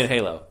games. playing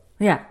Halo.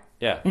 Yeah.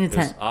 Yeah, In a it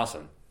was tent.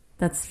 awesome.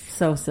 That's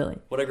so silly.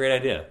 What a great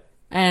idea.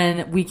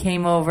 And we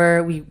came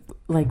over, we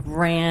like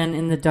ran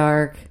in the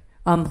dark,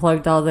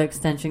 unplugged all the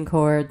extension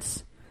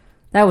cords.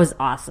 That was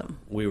awesome.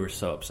 We were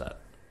so upset.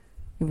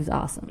 It was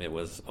awesome. It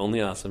was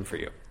only awesome for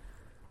you.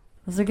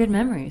 Those are good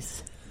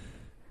memories.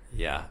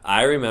 Yeah,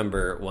 I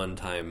remember one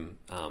time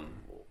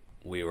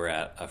we were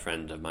at a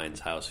friend of mine's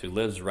house who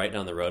lives right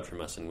down the road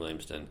from us in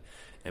Williamston,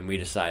 and we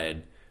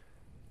decided,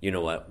 you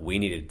know what, we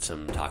needed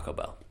some Taco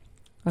Bell.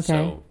 Okay.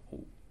 So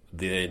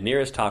the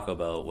nearest Taco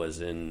Bell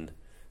was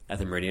at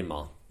the Meridian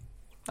Mall.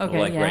 Okay,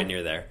 like yeah. right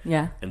near there.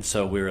 Yeah. And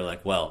so we were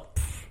like, well,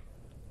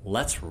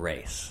 let's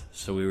race.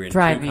 So we were in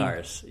Driving. 2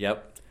 cars.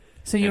 Yep.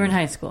 So you were in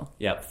high school.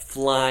 Yep.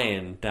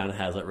 Flying down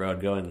Hazlitt Road,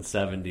 going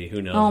 70,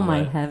 who knows Oh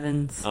my what.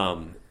 heavens.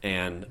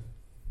 And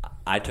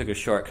I took a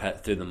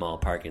shortcut through the mall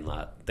parking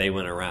lot. They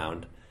went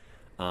around.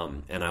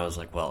 And I was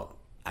like, well,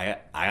 I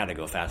got to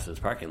go fast to this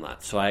parking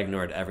lot. So I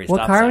ignored every What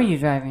stop car sign. were you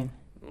driving?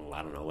 Well,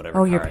 I don't know, whatever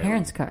Oh, car your I owned.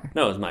 parents' car.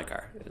 No, it was my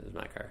car. It was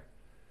my car.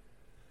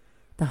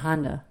 The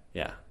Honda.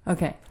 Yeah.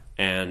 Okay.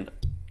 And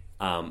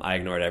I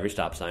ignored every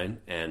stop sign,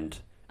 and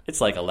it's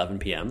like 11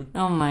 p.m.,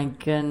 Oh my and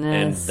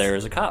goodness.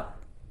 there's a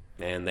cop,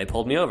 and they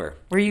pulled me over.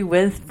 Were you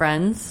with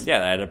friends?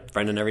 Yeah, I had a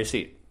friend in every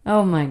seat,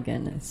 Oh my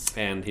goodness.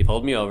 and he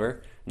pulled me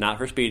over, not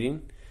for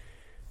speeding.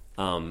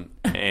 And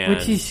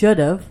Which you should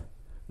have.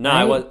 no,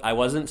 right? I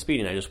wasn't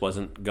speeding. I just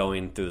wasn't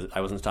going through.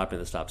 I wasn't stopping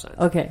at the stop signs.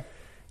 Okay.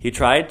 He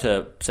tried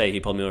to say he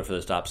pulled me over for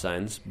the stop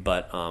signs,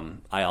 but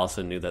I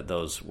also knew that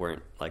those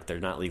weren't, like, they're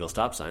not legal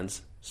stop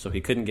signs, so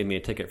he couldn't give me a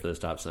ticket for the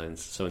stop signs.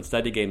 So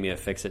instead he gave me a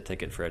fix-it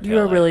ticket for a taillight. You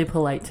were really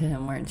polite to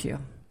him, weren't you?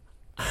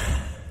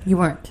 You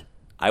weren't.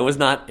 I was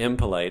not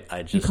impolite.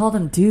 I just You called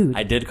him dude.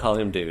 I did call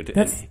him dude.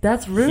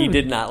 That's rude. He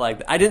did not like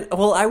that. I didn't.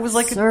 Well, I was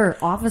like, Sir,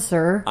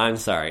 officer. I'm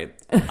sorry.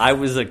 I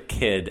was a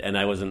kid and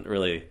I wasn't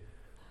really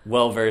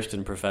well versed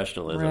in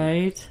professionalism.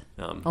 Right.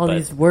 All but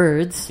these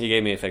words. He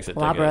gave me a fix-it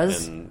Labras.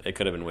 ticket, and it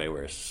could have been way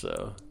worse.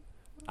 So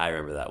I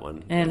remember that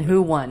one. And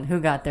who won? Who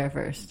got there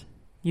first?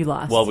 You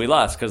lost. Well, we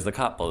lost because the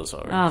cop pulled us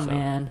over. Oh, so,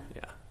 man.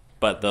 Yeah,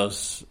 but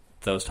those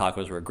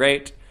tacos were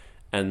great,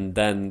 and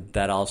then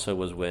that also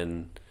was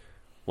when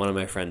one of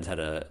my friends had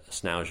a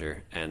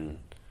Schnauzer, and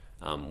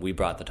we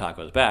brought the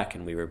tacos back,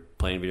 and we were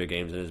playing video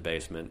games in his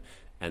basement,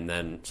 and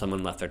then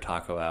someone left their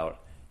taco out.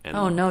 And,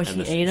 Oh, no,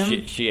 she ate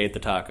 'em? She ate the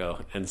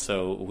taco, and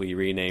so we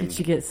renamed. Did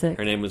she get sick?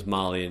 Her name was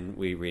Molly, and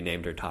we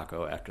renamed her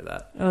Taco after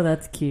that. Oh,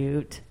 that's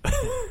cute. I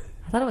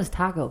thought it was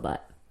taco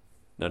butt.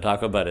 No,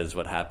 Taco Butt is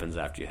what happens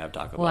after you have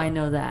Taco Well, Butt. I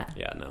know that.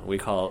 Yeah, no, we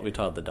call it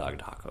the dog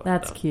Taco.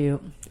 That's though.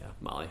 cute. Yeah,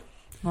 Molly.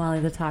 Molly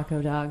the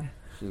taco dog.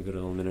 She's a good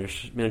old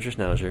miniature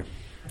Schnauzer.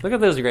 Look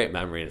at those great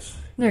memories.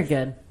 They're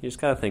good. You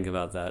just gotta think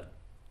about that.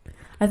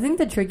 I think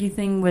the tricky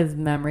thing with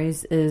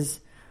memories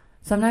is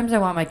sometimes I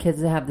want my kids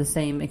to have the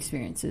same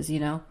experiences, you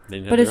know? They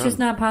didn't have But it's their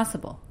just own. not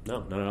possible. No,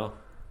 not at all.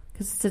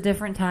 Because it's a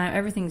different time.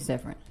 Everything's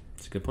different.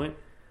 It's a good point.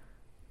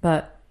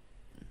 But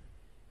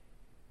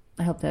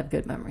I hope to have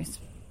good memories.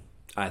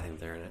 I think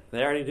they're in it.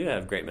 They already do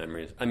have great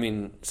memories. I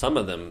mean, some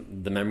of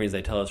them, the memories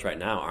they tell us right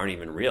now aren't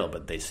even real,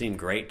 but they seem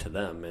great to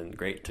them and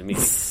great to me.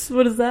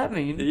 What does that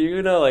mean?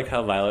 You know, like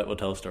how Violet will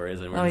tell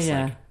stories, and we're Oh, just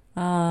yeah.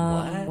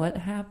 like, What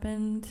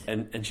happened?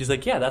 and she's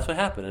like, yeah, that's what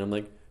happened. And I'm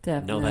like,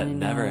 Definitely no, that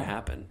never not.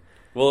 happened.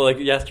 Well, like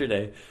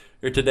yesterday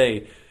or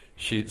today,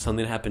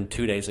 something happened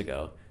 2 days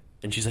ago,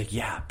 and she's like,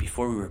 yeah,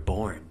 before we were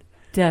born.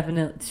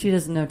 Definitely. She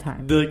doesn't know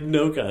time. Like,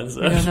 no We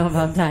concept. don't know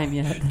about time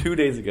yet. 2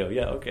 days ago.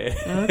 Yeah, okay.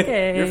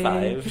 Okay. You're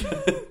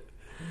 5.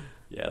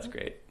 Yeah, it's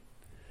great.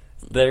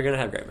 They're going to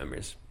have great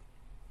memories.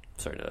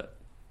 Sorry to it.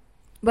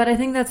 But I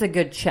think that's a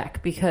good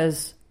check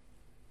because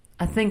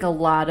I think a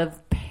lot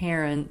of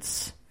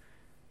parents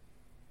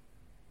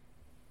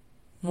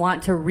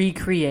want to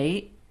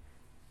recreate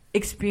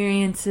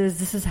experiences.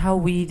 This is how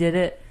we did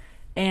it.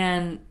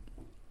 And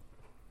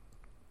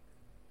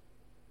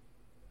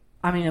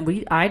I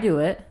mean, I do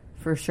it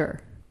for sure.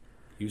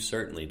 You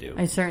certainly do.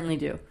 I certainly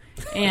do.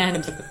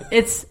 And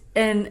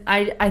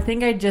I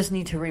think I just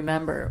need to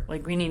remember,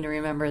 like we need to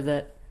remember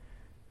that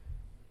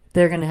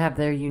they're going to have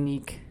their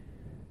unique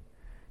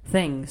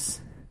things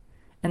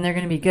and they're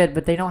going to be good,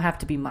 but they don't have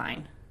to be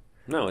mine.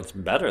 No, it's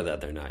better that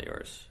they're not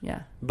yours.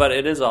 Yeah. But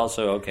it is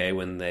also okay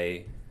when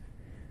they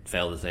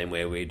fail the same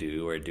way we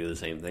do or do the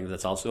same things.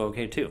 That's also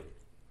okay too.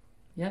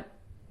 Yep.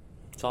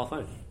 It's all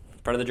fine.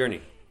 It's part of the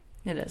journey.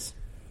 It is.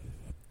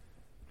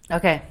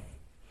 Okay.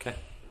 Okay.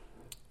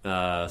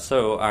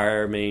 So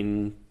our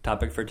main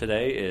topic for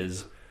today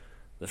is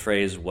the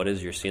phrase, what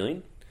is your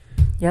ceiling?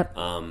 Yep.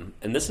 And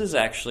this is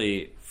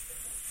actually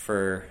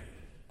for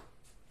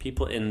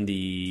people in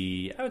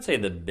I would say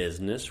the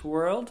business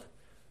world.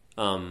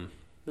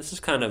 This is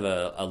kind of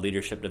a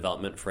leadership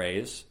development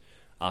phrase.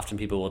 Often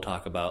people will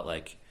talk about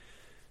like,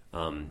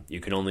 you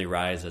can only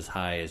rise as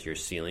high as your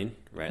ceiling,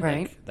 right? Right.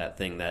 Like that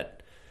thing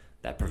that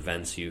that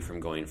prevents you from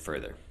going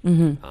further.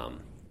 Mm-hmm.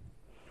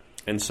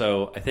 And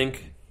so I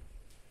think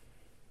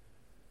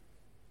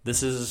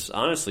this is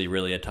honestly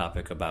really a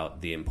topic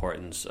about the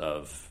importance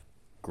of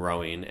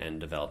growing and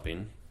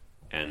developing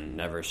and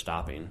never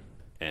stopping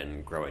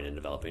and growing and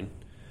developing.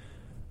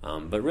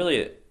 But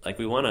really, like,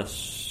 we want to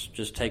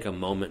just take a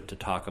moment to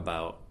talk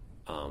about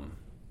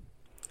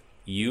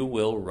you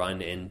will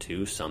run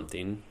into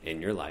something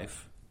in your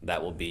life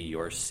that will be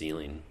your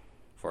ceiling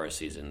for a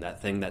season,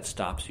 that thing that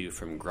stops you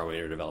from growing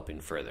or developing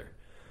further.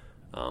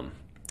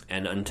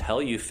 And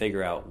until you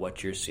figure out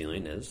what your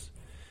ceiling is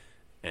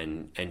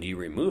and you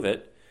remove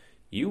it,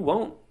 you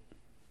won't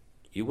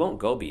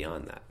go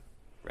beyond that,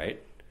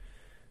 right?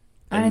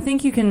 And I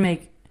think you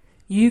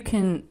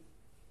can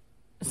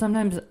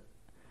sometimes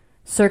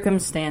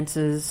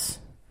circumstances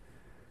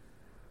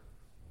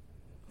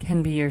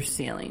can be your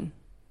ceiling.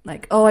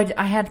 Like, oh,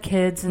 I had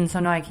kids and so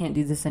now I can't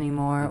do this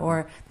anymore.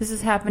 Or this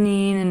is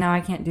happening and now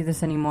I can't do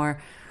this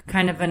anymore.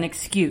 Kind of an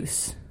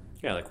excuse.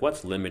 Yeah, like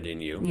what's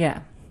limiting you?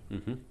 Yeah.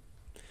 Mm-hmm.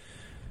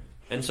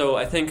 And so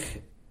I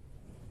think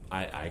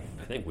I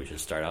think we should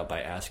start out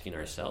by asking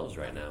ourselves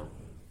right now,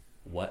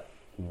 what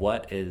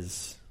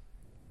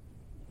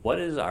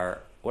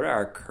are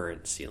our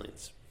current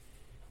ceilings?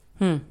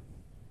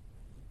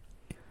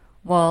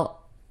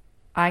 Well,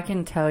 I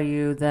can tell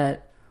you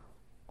that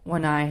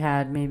when I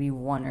had maybe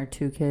one or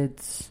two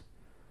kids,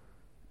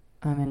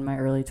 I'm in my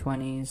early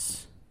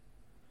 20s,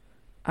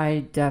 I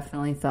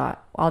definitely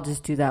thought, I'll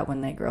just do that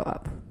when they grow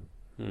up.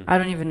 I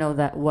don't even know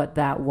what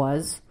that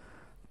was,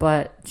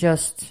 but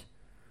just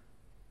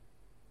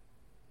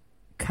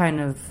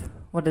kind of,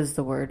 what is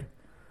the word?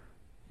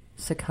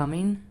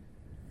 Succumbing?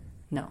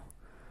 No.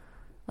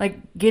 Like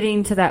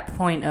getting to that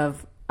point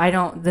of,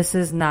 this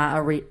is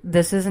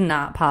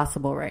not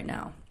possible right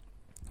now.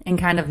 And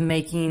kind of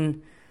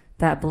making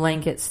that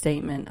blanket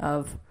statement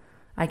of,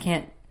 I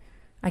can't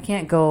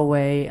go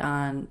away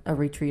on a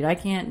retreat. I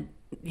can't,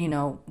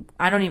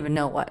 I don't even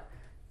know what,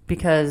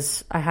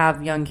 because I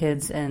have young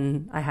kids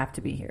and I have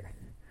to be here.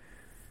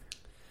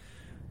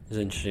 It's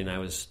interesting. I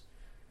was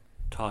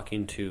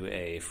talking to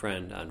a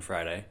friend on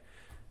Friday,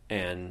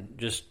 and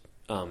just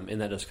in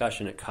that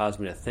discussion, it caused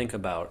me to think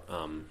about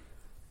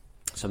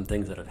some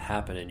things that have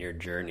happened in your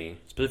journey,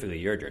 specifically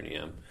your journey,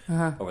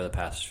 over the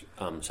past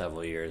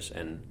several years.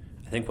 And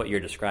I think what you're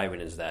describing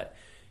is that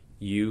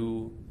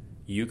you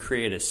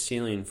create a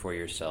ceiling for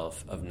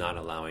yourself of not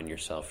allowing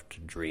yourself to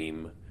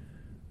dream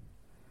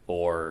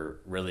or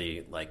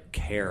really like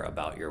care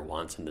about your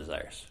wants and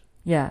desires.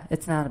 Yeah,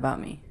 it's not about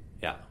me.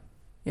 Yeah.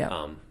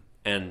 Yeah.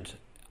 And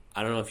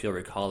I don't know if you'll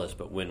recall this,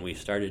 but when we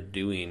started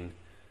doing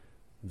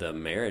the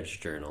marriage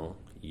journal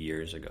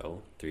years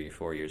ago, 3 or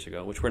 4 years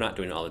ago, which we're not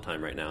doing all the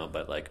time right now,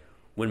 but like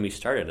when we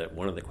started it,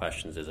 one of the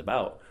questions is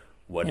about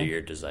what are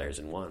your desires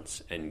and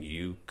wants, and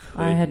you could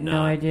I had not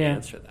no idea.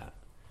 answer that.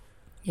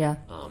 Yeah.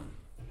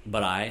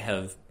 But I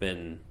have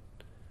been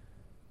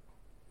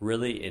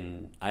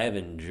I have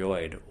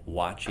enjoyed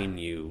watching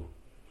you.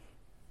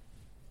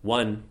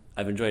 One,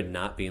 I've enjoyed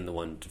not being the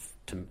one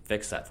to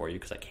fix that for you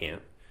because I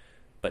can't.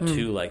 But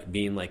two, like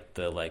being like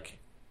the like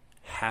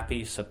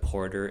happy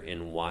supporter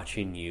in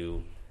watching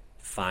you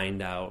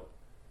find out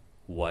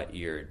what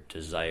your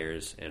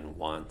desires and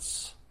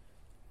wants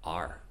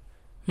are,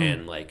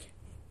 and like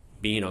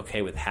being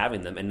okay with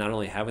having them, and not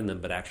only having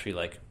them, but actually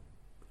like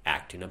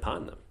acting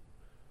upon them.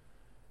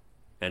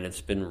 And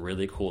it's been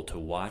really cool to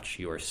watch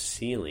your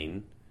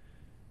ceiling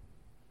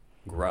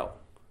grow.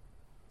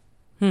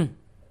 I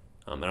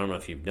don't know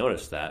if you've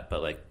noticed that,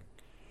 but like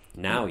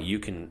now you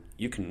can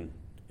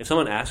if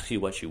someone asks you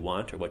what you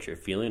want or what you're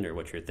feeling or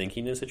what you're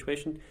thinking in a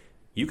situation,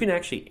 you can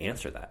actually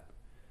answer that.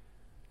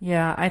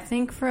 Yeah, I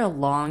think for a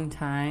long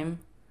time,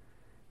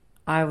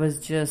 I was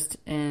just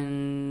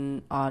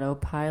in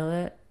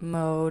autopilot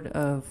mode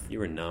of... You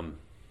were numb.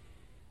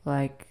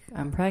 Like,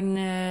 I'm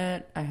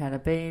pregnant, I had a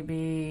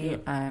baby,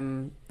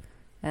 and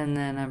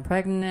then I'm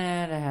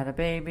pregnant, I had a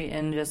baby,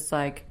 and just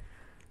like,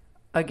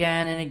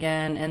 again and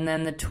again. And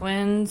then the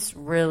twins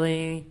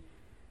really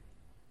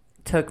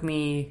took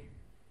me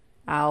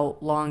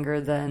out longer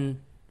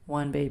than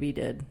one baby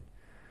did.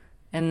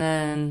 And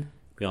then...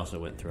 We also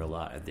went through a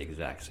lot at the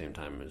exact same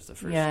time as the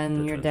first. Yeah,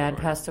 and your dad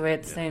passed away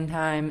at the same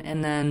time,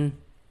 and then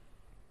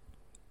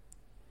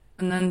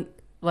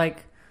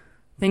like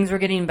things were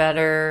getting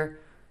better.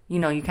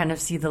 You kind of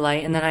see the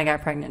light, and then I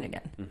got pregnant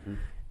again,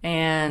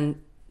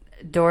 and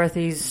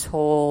Dorothy's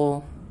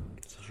whole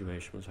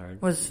situation was hard.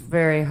 Was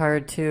very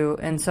hard too,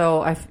 and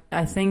so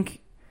I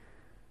think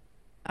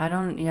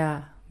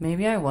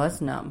maybe I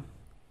was numb.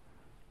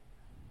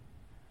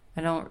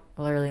 I don't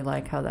really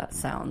like how that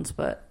sounds,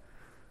 but.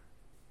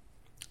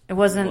 It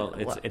wasn't.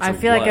 Well, I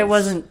feel like I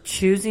wasn't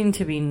choosing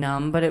to be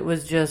numb, but it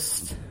was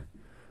just.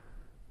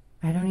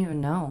 I don't even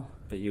know.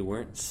 But you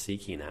weren't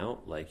seeking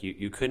out, like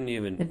you couldn't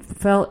even. It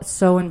felt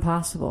so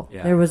impossible.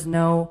 Yeah. There was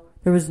no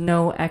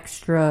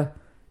extra.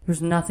 There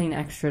was nothing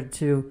extra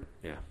to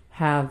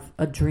have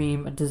a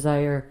dream, a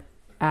desire,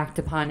 act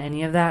upon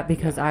any of that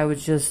because I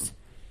was just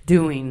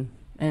doing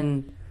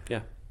and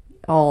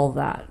all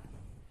that.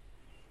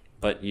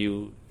 But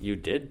you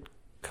did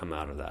come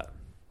out of that.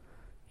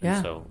 Yeah.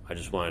 And so I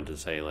just wanted to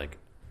say, like,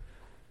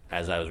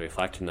 as I was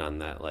reflecting on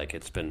that, like,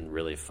 it's been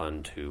really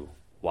fun to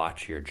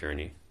watch your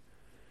journey.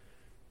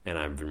 And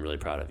I've been really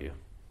proud of you.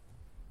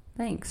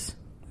 Thanks.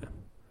 Yeah.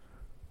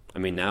 I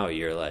mean, now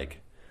you're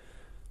like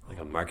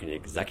a marketing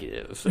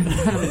executive.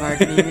 Not a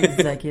marketing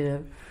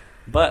executive.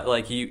 But,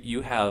 like,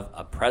 you have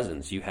a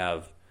presence. You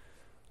have,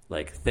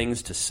 like,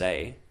 things to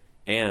say.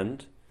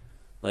 And,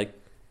 like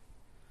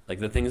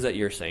the things that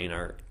you're saying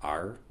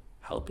are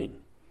helping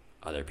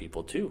other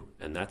people, too.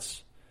 And I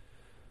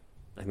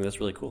think that's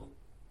really cool.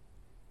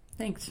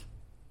 Thanks.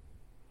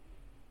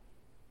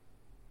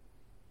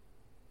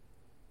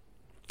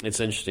 It's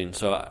interesting.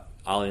 So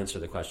I'll answer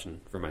the question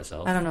for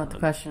myself. I don't know what the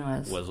question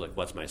was. Was, like,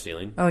 what's my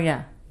ceiling? Oh,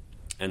 yeah.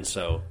 And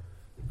so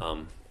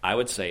I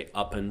would say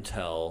up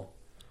until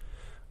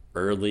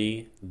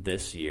early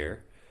this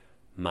year,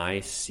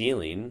 my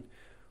ceiling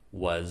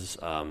was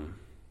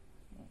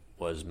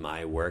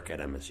my work at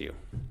MSU.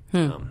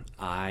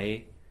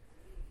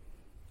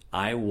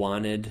 I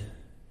wanted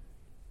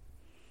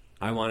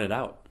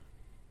out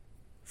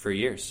for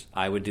years.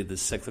 I would do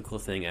this cyclical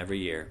thing every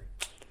year,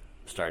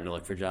 starting to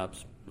look for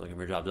jobs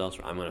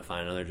elsewhere. I'm going to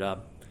find another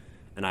job.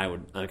 And I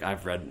would, like, I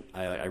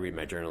read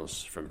my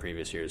journals from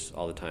previous years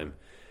all the time.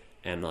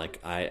 And, like,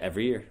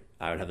 every year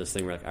I would have this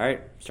thing where, like, all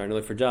right, starting to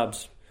look for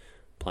jobs,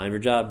 applying for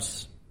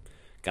jobs,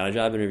 got a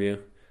job interview.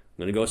 I'm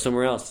going to go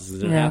somewhere else. This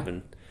is going to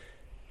happen.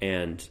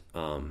 And,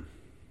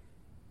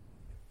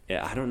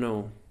 yeah, I don't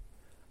know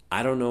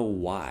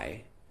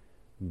why,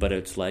 but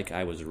it's like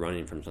I was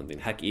running from something.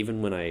 Heck,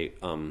 even when I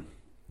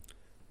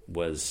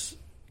was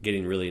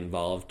getting really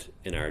involved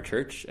in our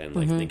church and,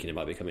 like, thinking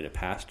about becoming a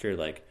pastor,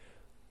 like,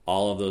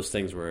 all of those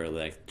things were,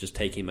 like, just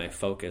taking my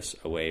focus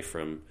away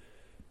from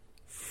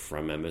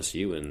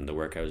MSU and the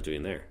work I was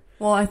doing there.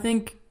 Well, I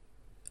think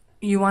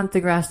you want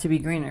the grass to be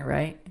greener,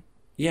 right?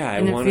 Yeah,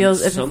 if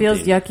it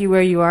feels yucky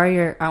where you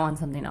are, I want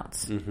something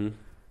else. Mm-hmm.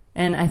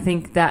 And I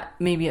think that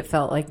maybe it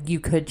felt like you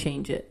could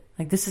change it.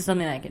 Like, this is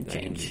something I can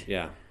change.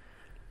 Yeah.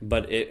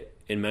 But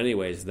in many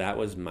ways, that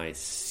was my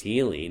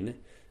ceiling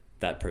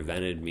that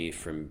prevented me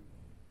from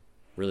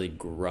really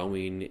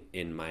growing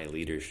in my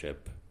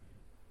leadership.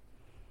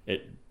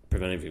 It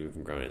prevented me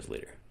from growing as a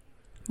leader.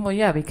 Well,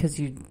 yeah, because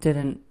you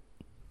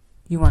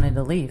wanted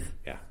to leave.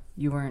 Yeah.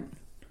 You weren't.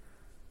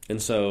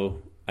 And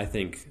so I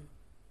think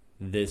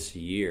this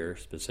year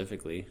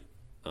specifically,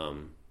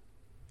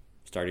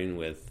 starting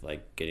with,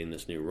 like, getting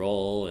this new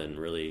role and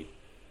really,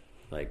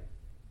 like,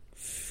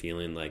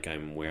 feeling like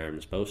I'm where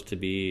I'm supposed to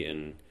be,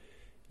 and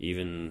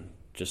even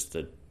just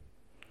the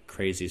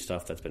crazy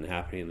stuff that's been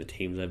happening, the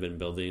teams I've been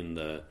building,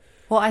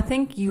 Well, I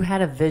think you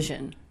had a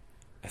vision.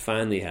 I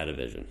finally had a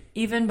vision.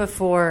 Even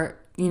before,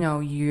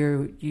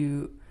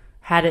 you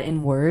had it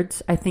in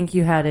words, I think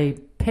you had a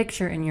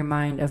picture in your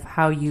mind of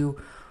how you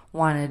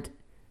wanted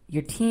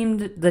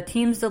the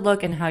teams to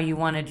look, and how you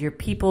wanted your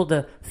people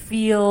to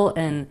feel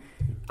and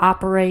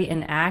operate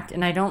and act.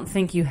 And I don't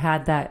think you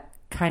had that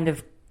kind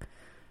of,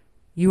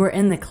 you were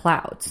in the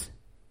clouds,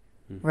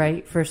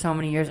 right, for so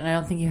many years. And I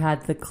don't think you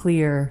had the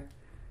clear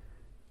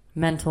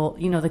mental,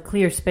 the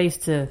clear space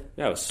to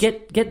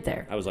get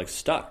there. I was, like,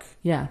 stuck.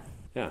 Yeah.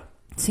 Yeah.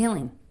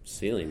 Ceiling.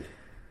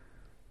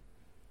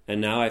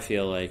 And now I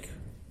feel like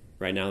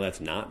right now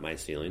that's not my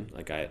ceiling.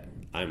 Like,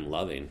 I'm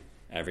loving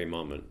every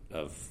moment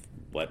of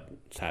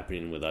what's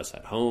happening with us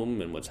at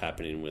home and what's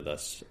happening with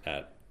us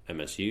at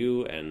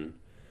MSU. And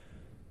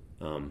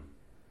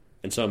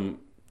so,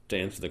 to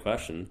answer the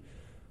question,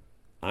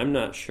 I'm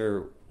not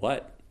sure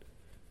what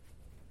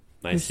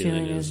my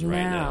ceiling is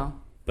right now.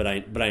 But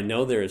I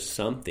know there is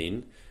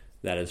something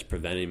that is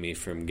preventing me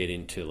from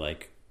getting to,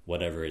 like,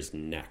 whatever is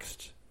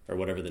next, or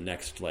whatever the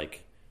next,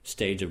 like,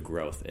 stage of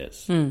growth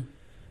is. And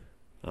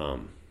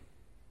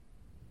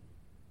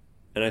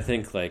I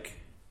think, like,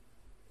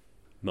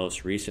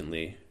 most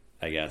recently,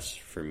 I guess,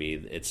 for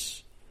me,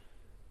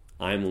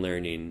 I'm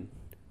learning.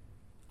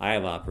 I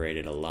have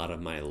operated a lot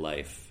of my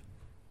life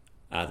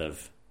out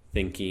of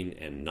thinking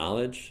and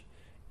knowledge,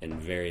 and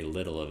very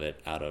little of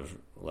it out of,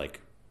 like,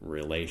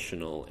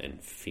 relational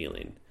and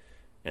feeling.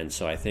 And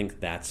so I think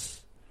that's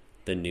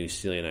the new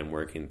ceiling I'm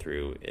working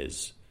through,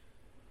 is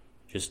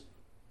just,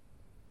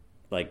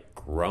 like,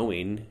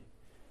 growing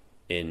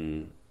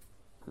in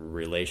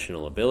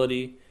relational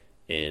ability,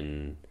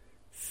 in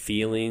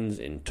feelings,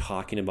 in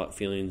talking about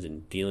feelings,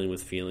 and dealing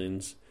with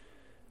feelings.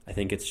 I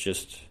think it's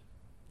just,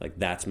 like,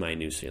 that's my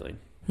new ceiling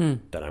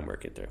that I'm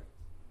working through.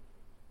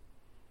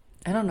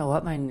 I don't know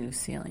what my new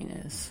ceiling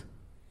is.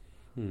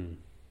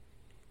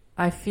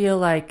 I feel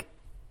like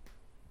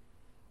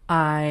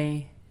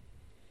I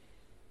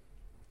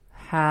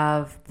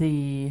have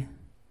I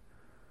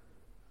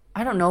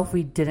don't know if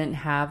we didn't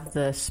have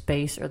the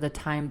space or the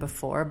time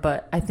before,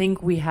 but I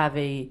think we have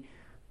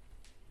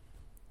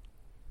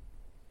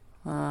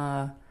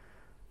not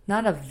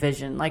a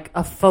vision, like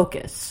a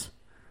focus.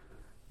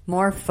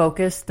 More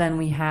focus than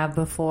we have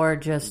before,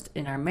 just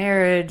in our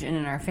marriage and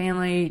in our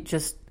family,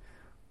 just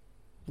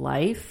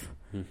life.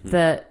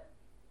 That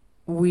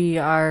we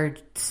are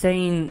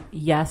saying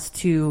yes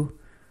to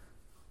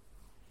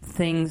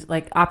things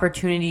like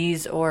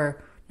opportunities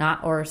or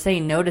not, or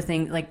saying no to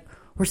things. Like,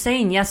 we're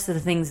saying yes to the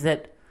things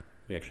that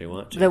we actually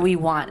want to. That we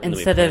want, and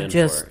instead of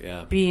just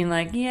yeah. being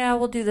like, yeah,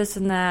 we'll do this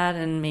and that,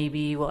 and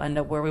maybe we'll end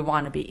up where we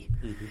want to be.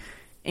 Mm-hmm.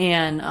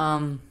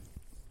 And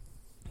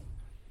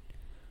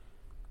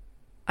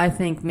I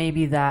think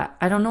maybe that,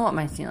 I don't know what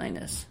my ceiling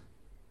is.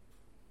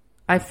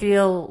 I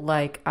feel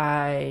like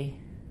I'm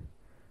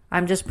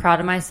just proud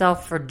of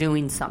myself for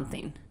doing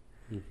something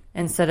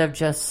instead of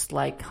just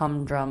like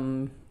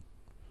humdrum,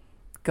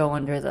 go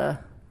under the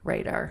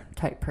radar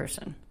type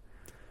person.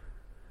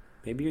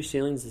 Maybe your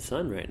ceiling's the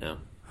sun right now.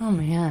 Oh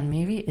man,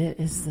 maybe it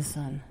is the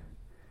sun.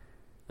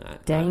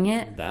 Dang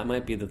it. That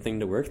might be the thing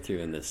to work through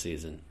in this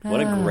season.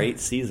 What a great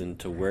season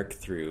to work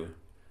through.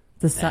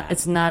 The sun.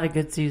 It's not a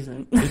good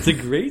season. It's a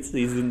great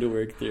season to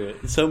work through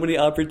it. So many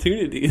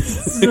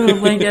opportunities. So,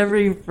 like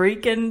every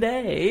freaking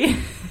day.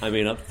 I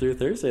mean, up through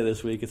Thursday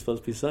this week, it's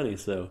supposed to be sunny,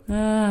 so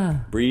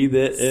breathe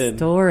it in.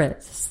 Store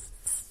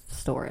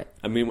it.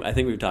 I mean, I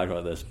think we've talked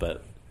about this,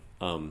 but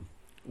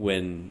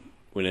when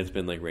it's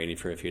been like rainy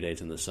for a few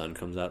days and the sun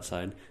comes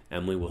outside,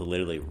 Emily will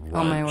literally run.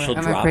 Oh my word. She'll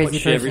drop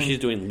whatever she's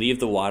doing,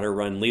 leave the water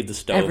run, leave the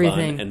stove on,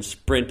 and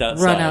sprint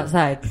outside. Run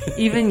outside.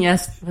 Even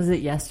was it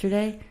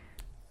yesterday?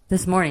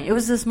 This morning. It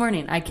was this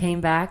morning. I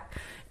came back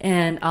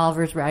and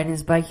Oliver's riding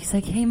his bike. He's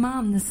like, hey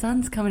mom, the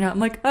sun's coming out. I'm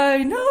like, I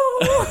know.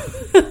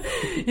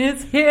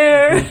 It's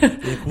here.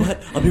 Like,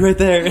 what? I'll be right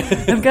there.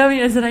 I'm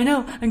coming. I said, I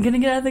know. I'm going to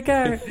get out of the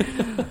car.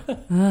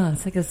 Oh,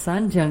 it's like a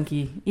sun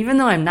junkie. Even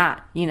though I'm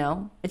not,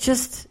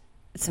 it's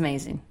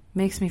amazing.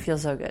 Makes me feel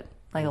so good.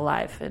 Like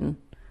alive, and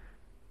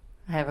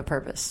I have a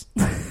purpose.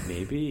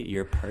 Maybe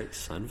you're part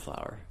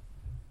sunflower.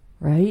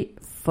 Right?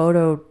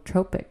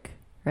 Phototropic,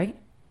 right?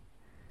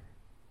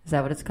 Is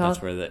that what it's called?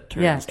 That's where that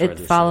turns toward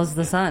the follows sun.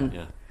 the sun.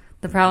 Yeah.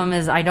 The problem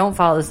is I don't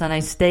follow the sun.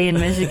 I stay in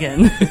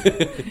Michigan.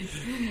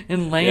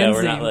 In Lansing. Yeah,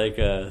 we're not like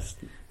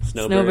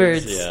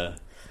snowbirds. Yeah.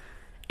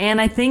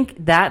 And I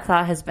think that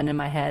thought has been in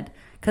my head.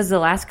 Because the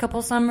last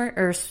couple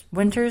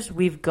winters,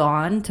 we've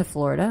gone to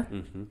Florida.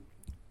 Mm-hmm.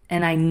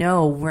 And I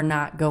know we're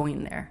not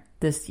going there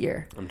this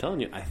year. I'm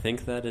telling you, I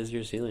think that is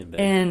your ceiling,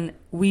 babe. And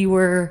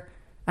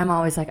I'm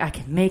always like, I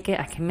can make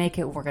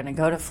it. We're going to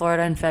go to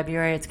Florida in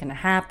February. It's going to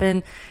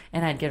happen.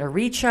 And I'd get a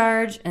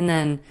recharge and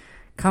then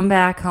come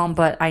back home.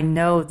 But I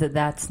know that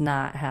that's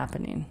not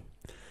happening.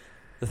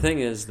 The thing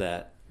is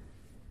that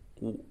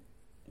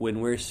when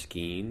we're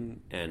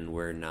skiing and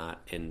we're not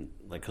in,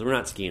 like, because we're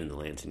not skiing in the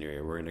Lansing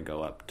area, we're going to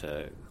go up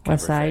to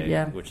West Side,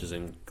 yeah, which is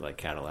in like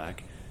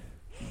Cadillac.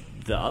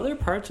 The other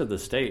parts of the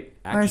state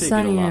actually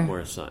get a lot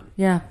more sun.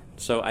 Yeah.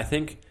 So I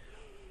think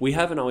we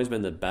haven't always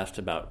been the best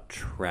about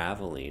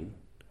traveling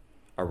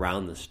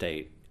around the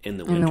state in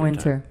the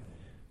winter time.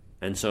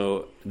 And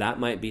so that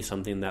might be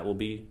something that will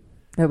be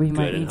that we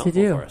might need to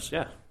do for us.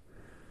 Yeah.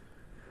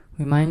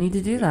 We might need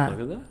to do that.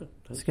 Look at that.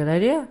 That's a good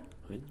idea.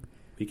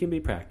 We can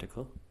be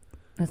practical.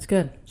 That's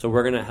good. So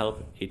we're going to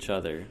help each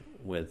other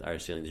with our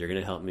ceilings. You're going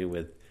to help me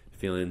with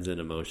feelings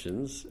and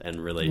emotions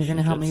and relationships. You're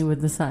going to help me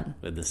with the sun.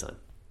 With the sun.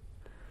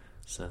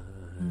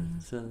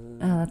 Sun.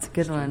 Oh, that's a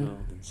good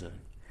one. Sun.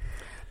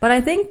 But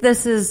I think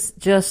this is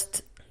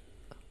just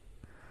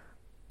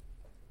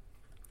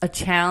a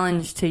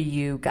challenge to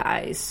you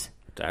guys.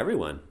 To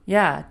everyone.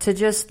 Yeah, to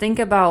just think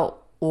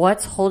about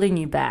what's holding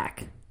you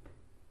back.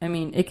 I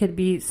mean, it could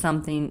be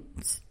something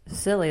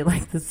silly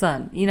like the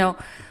sun,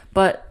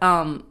 but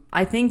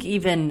I think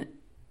even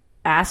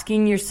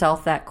asking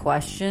yourself that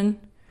question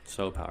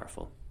so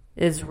powerful.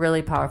 Is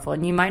really powerful.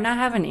 And you might not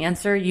have an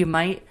answer. You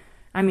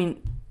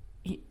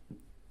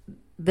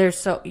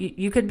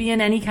could be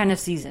in any kind of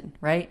season,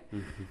 right?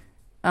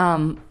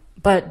 Mm-hmm.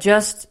 But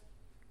just,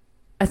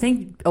 I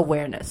think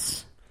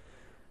awareness.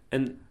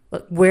 And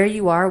where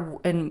you are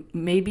and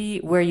maybe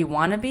where you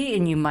want to be,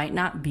 and you might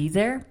not be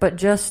there, but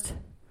just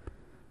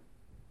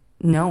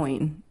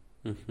knowing.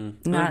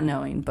 Mm-hmm. Not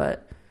knowing,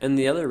 but... And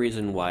the other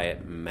reason why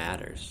it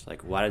matters,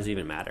 like why does it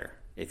even matter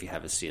if you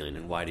have a ceiling,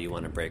 and why do you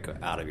want to break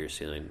out of your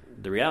ceiling?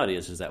 The reality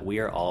is that we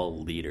are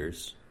all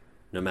leaders,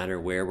 no matter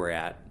where we're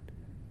at,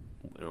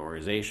 an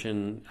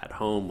organization, at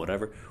home,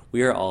 whatever.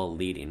 We are all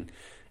leading.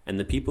 And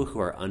the people who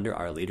are under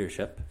our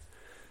leadership,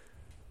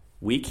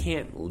 we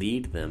can't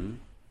lead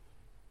them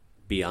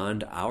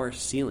beyond our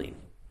ceiling,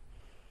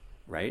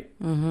 right?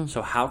 Mm-hmm.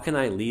 So how can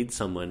I lead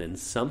someone in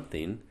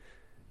something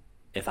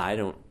if I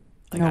don't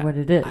know what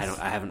it is?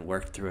 I haven't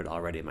worked through it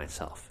already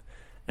myself.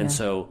 And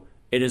so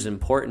it is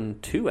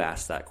important to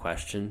ask that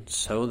question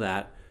so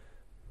that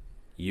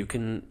you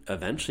can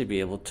eventually be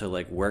able to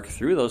like work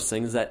through those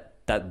things that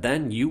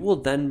then you will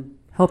then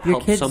help your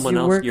kids, someone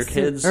else, your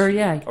kids,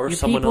 or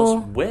someone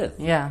else with.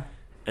 Yeah.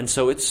 And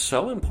so it's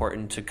so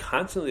important to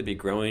constantly be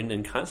growing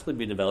and constantly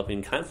be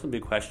developing, constantly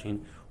be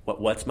questioning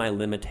what's my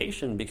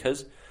limitation,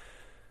 because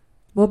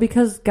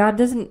God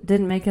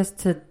didn't make us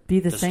to be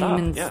the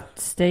same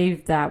stay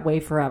that way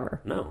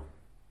forever. No.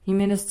 He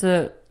made us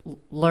to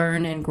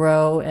learn and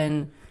grow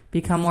and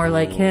become more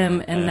like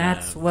him, and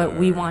that's what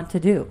we want to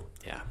do.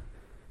 Yeah.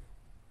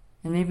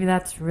 And maybe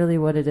that's really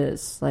what it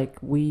is. Like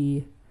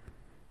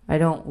I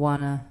don't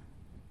want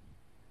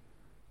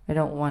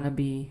to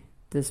be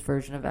this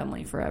version of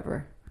Emily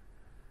forever.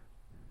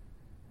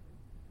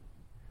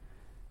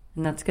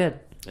 And that's good.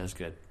 That's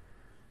good.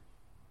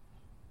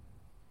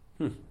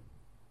 I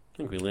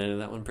think we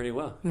landed that one pretty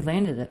well. We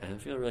landed it. I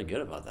feel really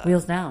good about that.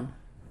 Wheels down.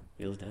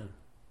 Wheels down.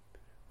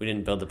 We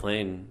didn't build the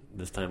plane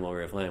this time while we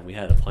were flying. We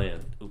had a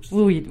plan. Oops.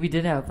 Well, we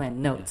did have a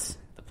plan. Notes.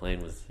 Yeah. The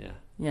plane was,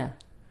 Yeah.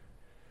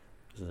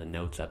 This is a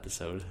notes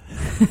episode.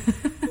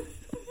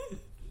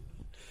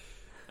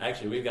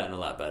 Actually, we've gotten a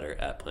lot better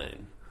at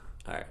planning.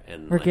 All right,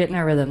 and we're getting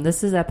our rhythm.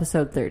 This is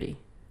episode 30.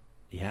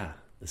 Yeah,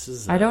 this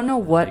is. I don't know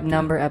what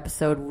number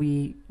episode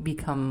we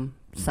become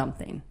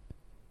something.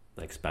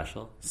 Like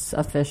special?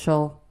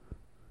 Official.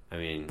 I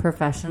mean,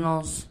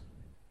 professionals.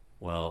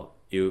 Well,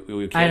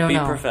 you can't be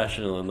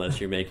professional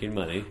unless you're making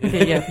money.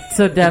 Okay, yeah.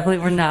 So definitely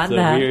we're not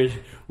that.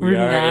 We're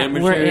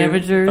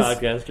amateurs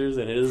podcasters,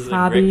 and it is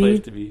a great place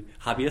to be.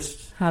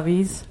 Hobbyists.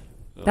 Hobbies.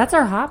 Oh. That's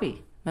our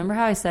hobby. Remember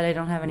how I said I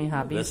don't have any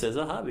hobbies? This is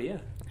a hobby, yeah.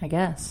 I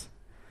guess.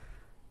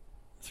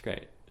 That's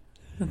great.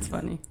 That's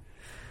funny.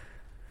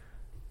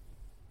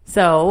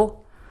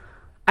 So,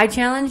 I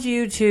challenge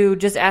you to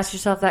just ask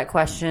yourself that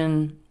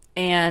question.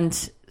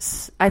 And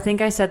I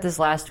think I said this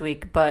last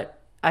week, but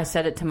I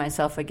said it to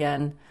myself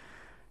again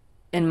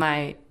in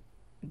my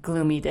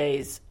gloomy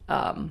days,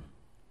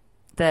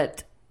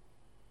 that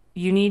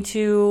you need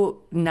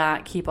to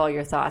not keep all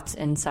your thoughts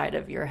inside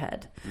of your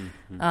head.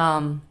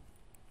 Mm-hmm.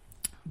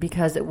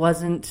 Because it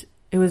was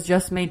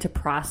just made to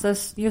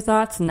process your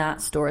thoughts,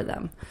 not store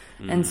them.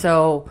 Mm-hmm. And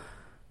so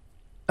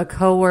a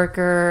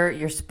coworker,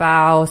 your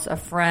spouse, a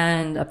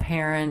friend, a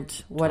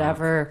parent,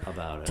 whatever,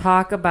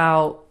 talk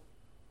about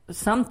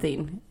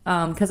something.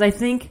 Because I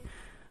think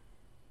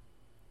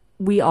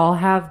we all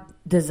have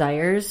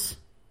desires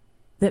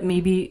that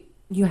maybe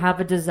you have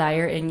a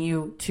desire in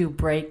you to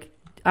break.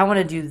 I want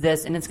to do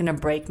this and it's going to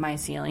break my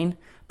ceiling,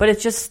 but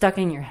it's just stuck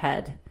in your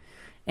head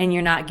and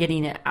you're not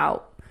getting it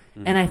out.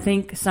 Mm-hmm. And I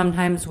think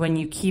sometimes when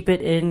you keep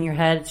it in your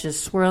head, it's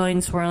just swirling,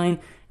 it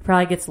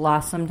probably gets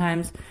lost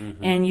sometimes.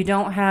 Mm-hmm. And you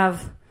don't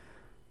have,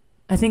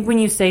 I think when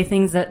you say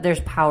things that there's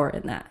power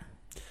in that.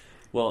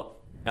 Well,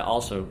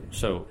 also,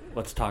 so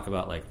let's talk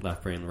about like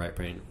left brain, right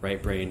brain.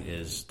 Right brain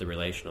is the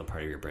relational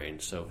part of your brain.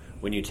 So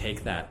when you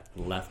take that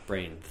left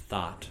brain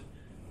thought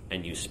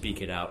and you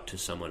speak it out to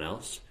someone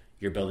else,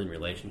 you're building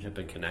relationship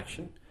and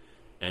connection,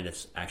 and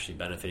it's actually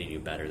benefiting you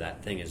better.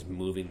 That thing is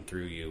moving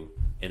through you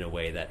in a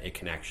way that it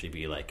can actually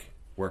be like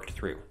worked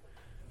through.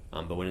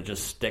 But when it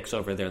just sticks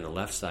over there on the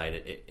left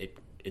side,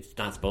 it's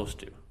not supposed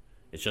to.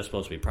 It's just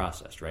supposed to be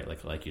processed, right?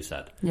 Like you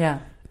said. Yeah.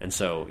 And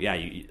so, yeah,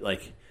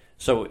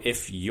 so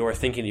if you're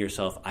thinking to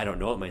yourself, I don't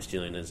know what my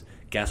stealing is,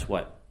 guess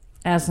what?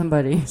 Ask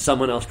somebody.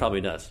 Someone else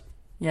probably does.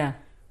 Yeah.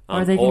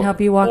 Or they can help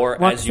you walk through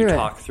it. Or as you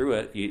talk through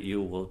it,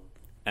 you will.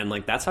 And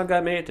like that's how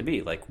God made it to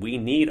be. Like we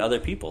need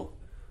other people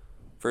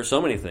for so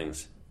many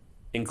things,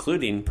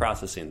 including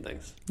processing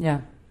things.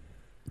 Yeah.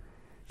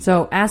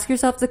 So ask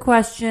yourself the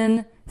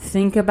question,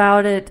 think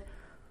about it,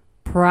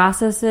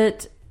 process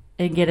it,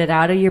 and get it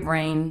out of your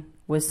brain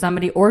with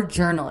somebody, or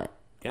journal it,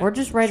 or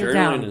just write it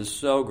down. Journaling is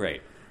so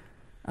great.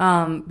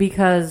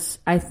 Because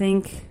I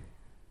think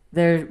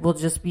there will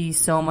just be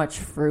so much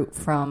fruit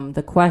from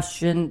the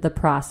question, the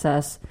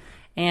process,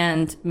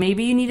 and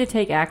maybe you need to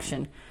take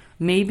action.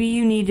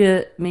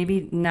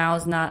 Maybe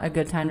now's not a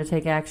good time to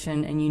take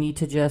action and you need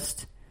to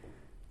just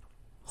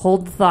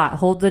hold the thought,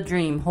 hold the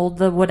dream, hold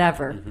the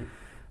whatever.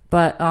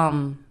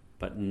 Mm-hmm.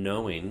 But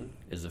knowing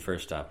is the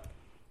first step.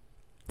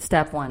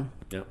 Step 1.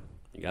 Yep.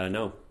 You got to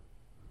know.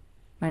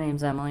 My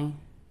name's Emily.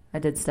 I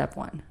did step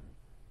 1.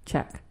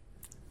 Check.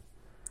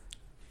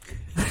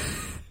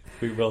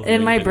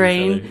 In my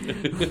brain,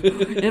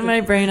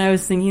 I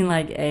was thinking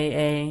like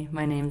AA.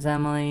 My name's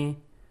Emily.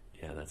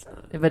 Yeah, that's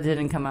not. But it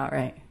didn't come out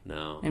right.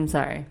 No. I'm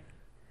sorry.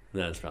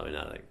 That's probably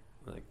not like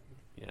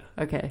yeah.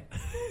 Okay.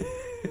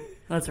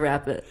 Let's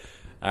wrap it.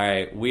 All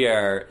right. We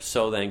are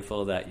so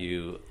thankful that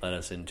you let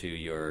us into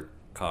your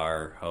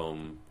car,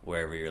 home,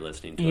 wherever you're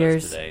listening to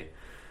us today.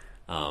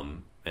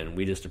 And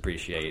we just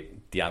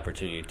appreciate the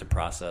opportunity to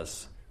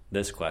process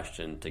this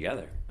question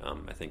together.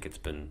 I think it's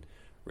been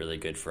really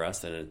good for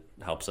us, and it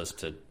helps us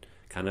to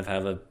kind of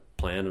have a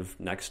plan of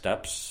next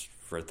steps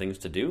for things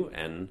to do,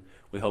 and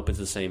we hope it's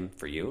the same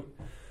for you.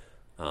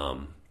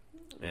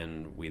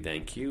 And we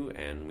thank you,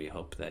 and we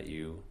hope that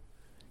you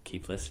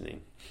keep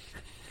listening.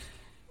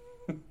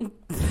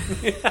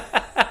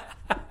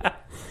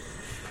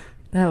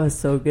 That was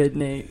so good,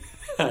 Nate.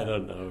 I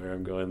don't know where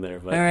I'm going there,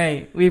 but all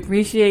right. We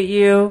appreciate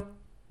you.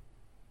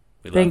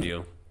 We love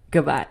you.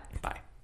 Goodbye. Bye.